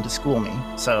communist on to school me.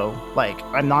 So, like,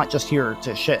 I'm not just here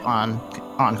to shit on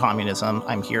communism.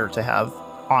 I'm here to have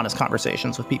honest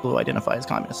conversations with people who identify as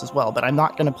communists as well. But I'm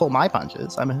not going to pull my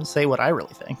punches. I'm going to say what I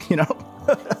really think. You know.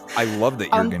 I love that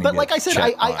you're going to. But like I said,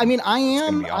 I mean, I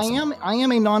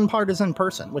am a nonpartisan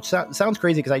person, which sounds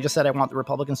crazy because I just said I want the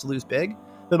Republicans to lose big.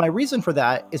 But my reason for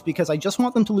that is because I just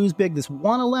want them to lose big this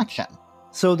one election,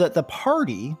 so that the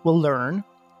party will learn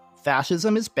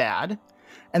fascism is bad,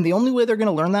 and the only way they're going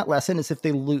to learn that lesson is if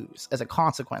they lose as a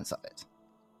consequence of it.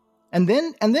 And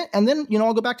then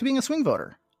I'll go back to being a swing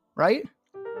voter, right?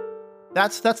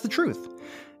 That's the truth.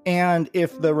 And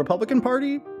if the Republican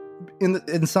Party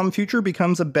in some future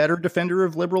becomes a better defender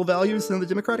of liberal values than the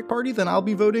Democratic Party, then I'll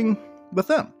be voting with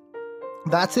them.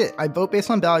 That's it. I vote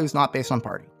based on values, not based on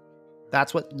party.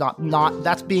 That's what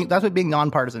being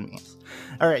nonpartisan means.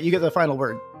 All right, you get the final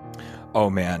word. Oh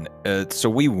man, so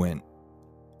we went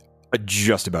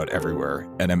just about everywhere,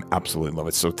 and I'm absolutely love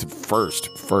it. So first,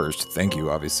 thank you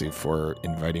obviously for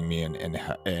inviting me and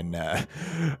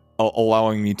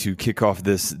allowing me to kick off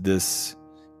this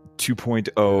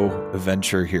 2.0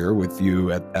 venture here with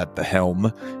you at the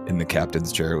helm in the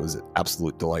captain's chair. It was an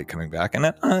absolute delight coming back, and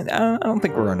I don't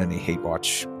think we're on any hate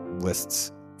watch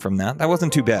lists from that. That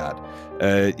wasn't too bad.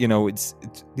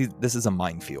 This is a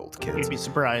minefield, kids. You'd be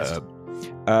surprised.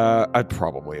 I'd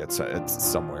probably it's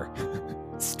somewhere.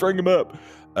 String them up.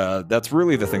 That's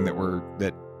really the thing that we're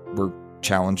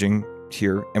challenging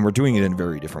here, and we're doing it in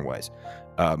very different ways.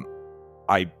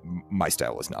 My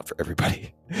style is not for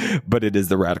everybody, but it is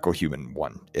the radical human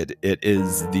one. It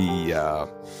is the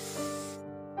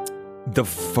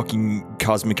fucking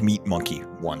cosmic meat monkey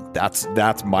one. That's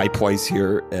my place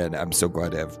here, and I'm so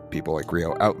glad to have people like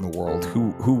Rio out in the world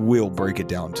who will break it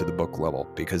down to the book level,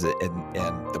 because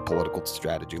and the political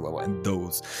strategy level, and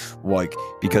those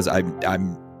because I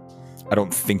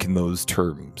don't think in those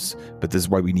terms, but this is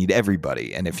why we need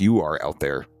everybody. And if you are out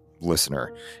there,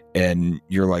 listener, and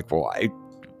you're like, well, I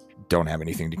don't have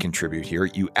anything to contribute here,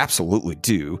 you absolutely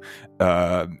do.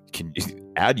 Can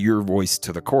add your voice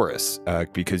to the chorus,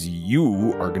 because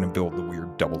you are going to build the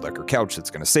weird double-decker couch that's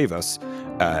going to save us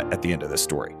at the end of this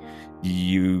story.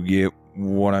 You get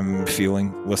what I'm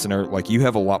feeling, listener? Like, you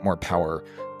have a lot more power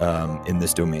in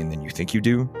this domain than you think you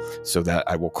do, so that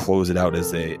I will close it out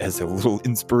as a little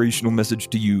inspirational message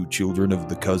to you, children of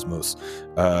the cosmos.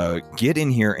 Get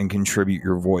in here and contribute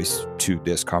your voice to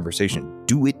this conversation.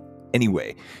 Do it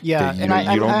anyway. Yeah, I'm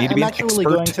actually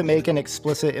going to make an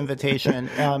explicit invitation.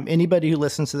 Anybody who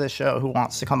listens to this show who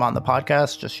wants to come on the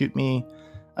podcast, just shoot me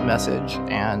a message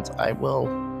and I will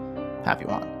have you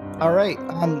on. All right.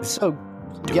 So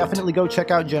definitely go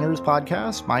check out Jenner's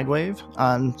podcast, Mindwave,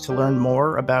 to learn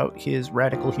more about his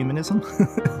radical humanism.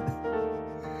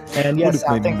 And yes,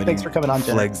 thanks for coming on,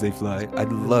 Jenner. Flags they fly. I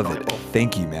love it.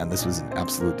 Thank you, man. This was an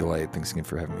absolute delight. Thanks again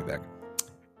for having me back.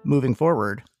 Moving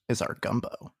forward is our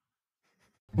gumbo.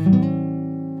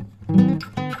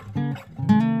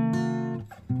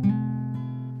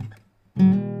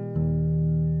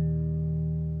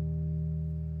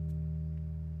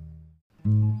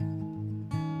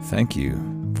 Thank you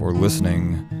for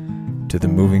listening to the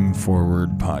Moving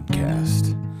Forward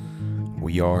podcast.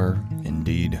 We are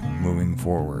indeed moving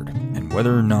forward, and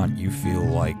whether or not you feel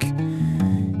like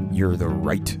you're the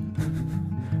right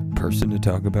person to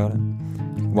talk about it,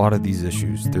 a lot of these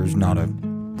issues, there's not a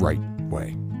right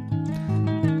way.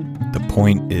 The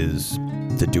point is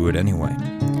to do it anyway,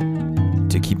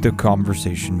 to keep the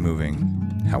conversation moving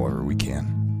however we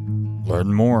can.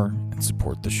 Learn more and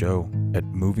support the show at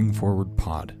Moving Forward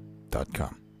Pod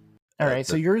mindwave.com. All right,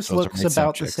 so yours those are looks my sound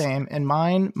about the checks. same, and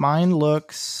mine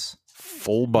looks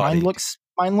Full body.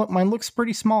 mine looks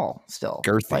pretty small still.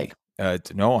 Girthy.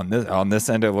 Like No, on this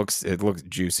end it looks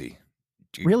juicy.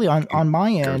 really on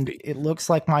my end, girthy. it looks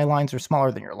like my lines are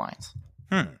smaller than your lines.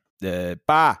 I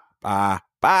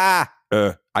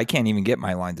can't even get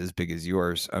my lines as big as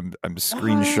yours. I'm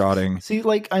screenshotting. See,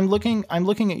 like I'm looking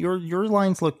at your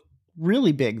lines look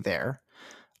really big there.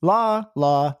 La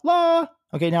la la.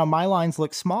 Okay, now my lines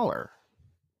look smaller.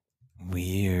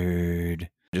 Weird.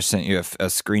 Just sent you a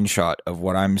screenshot of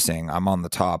what I'm saying. I'm on the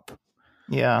top.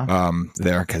 Yeah.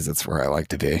 There, because that's where I like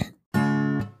to be.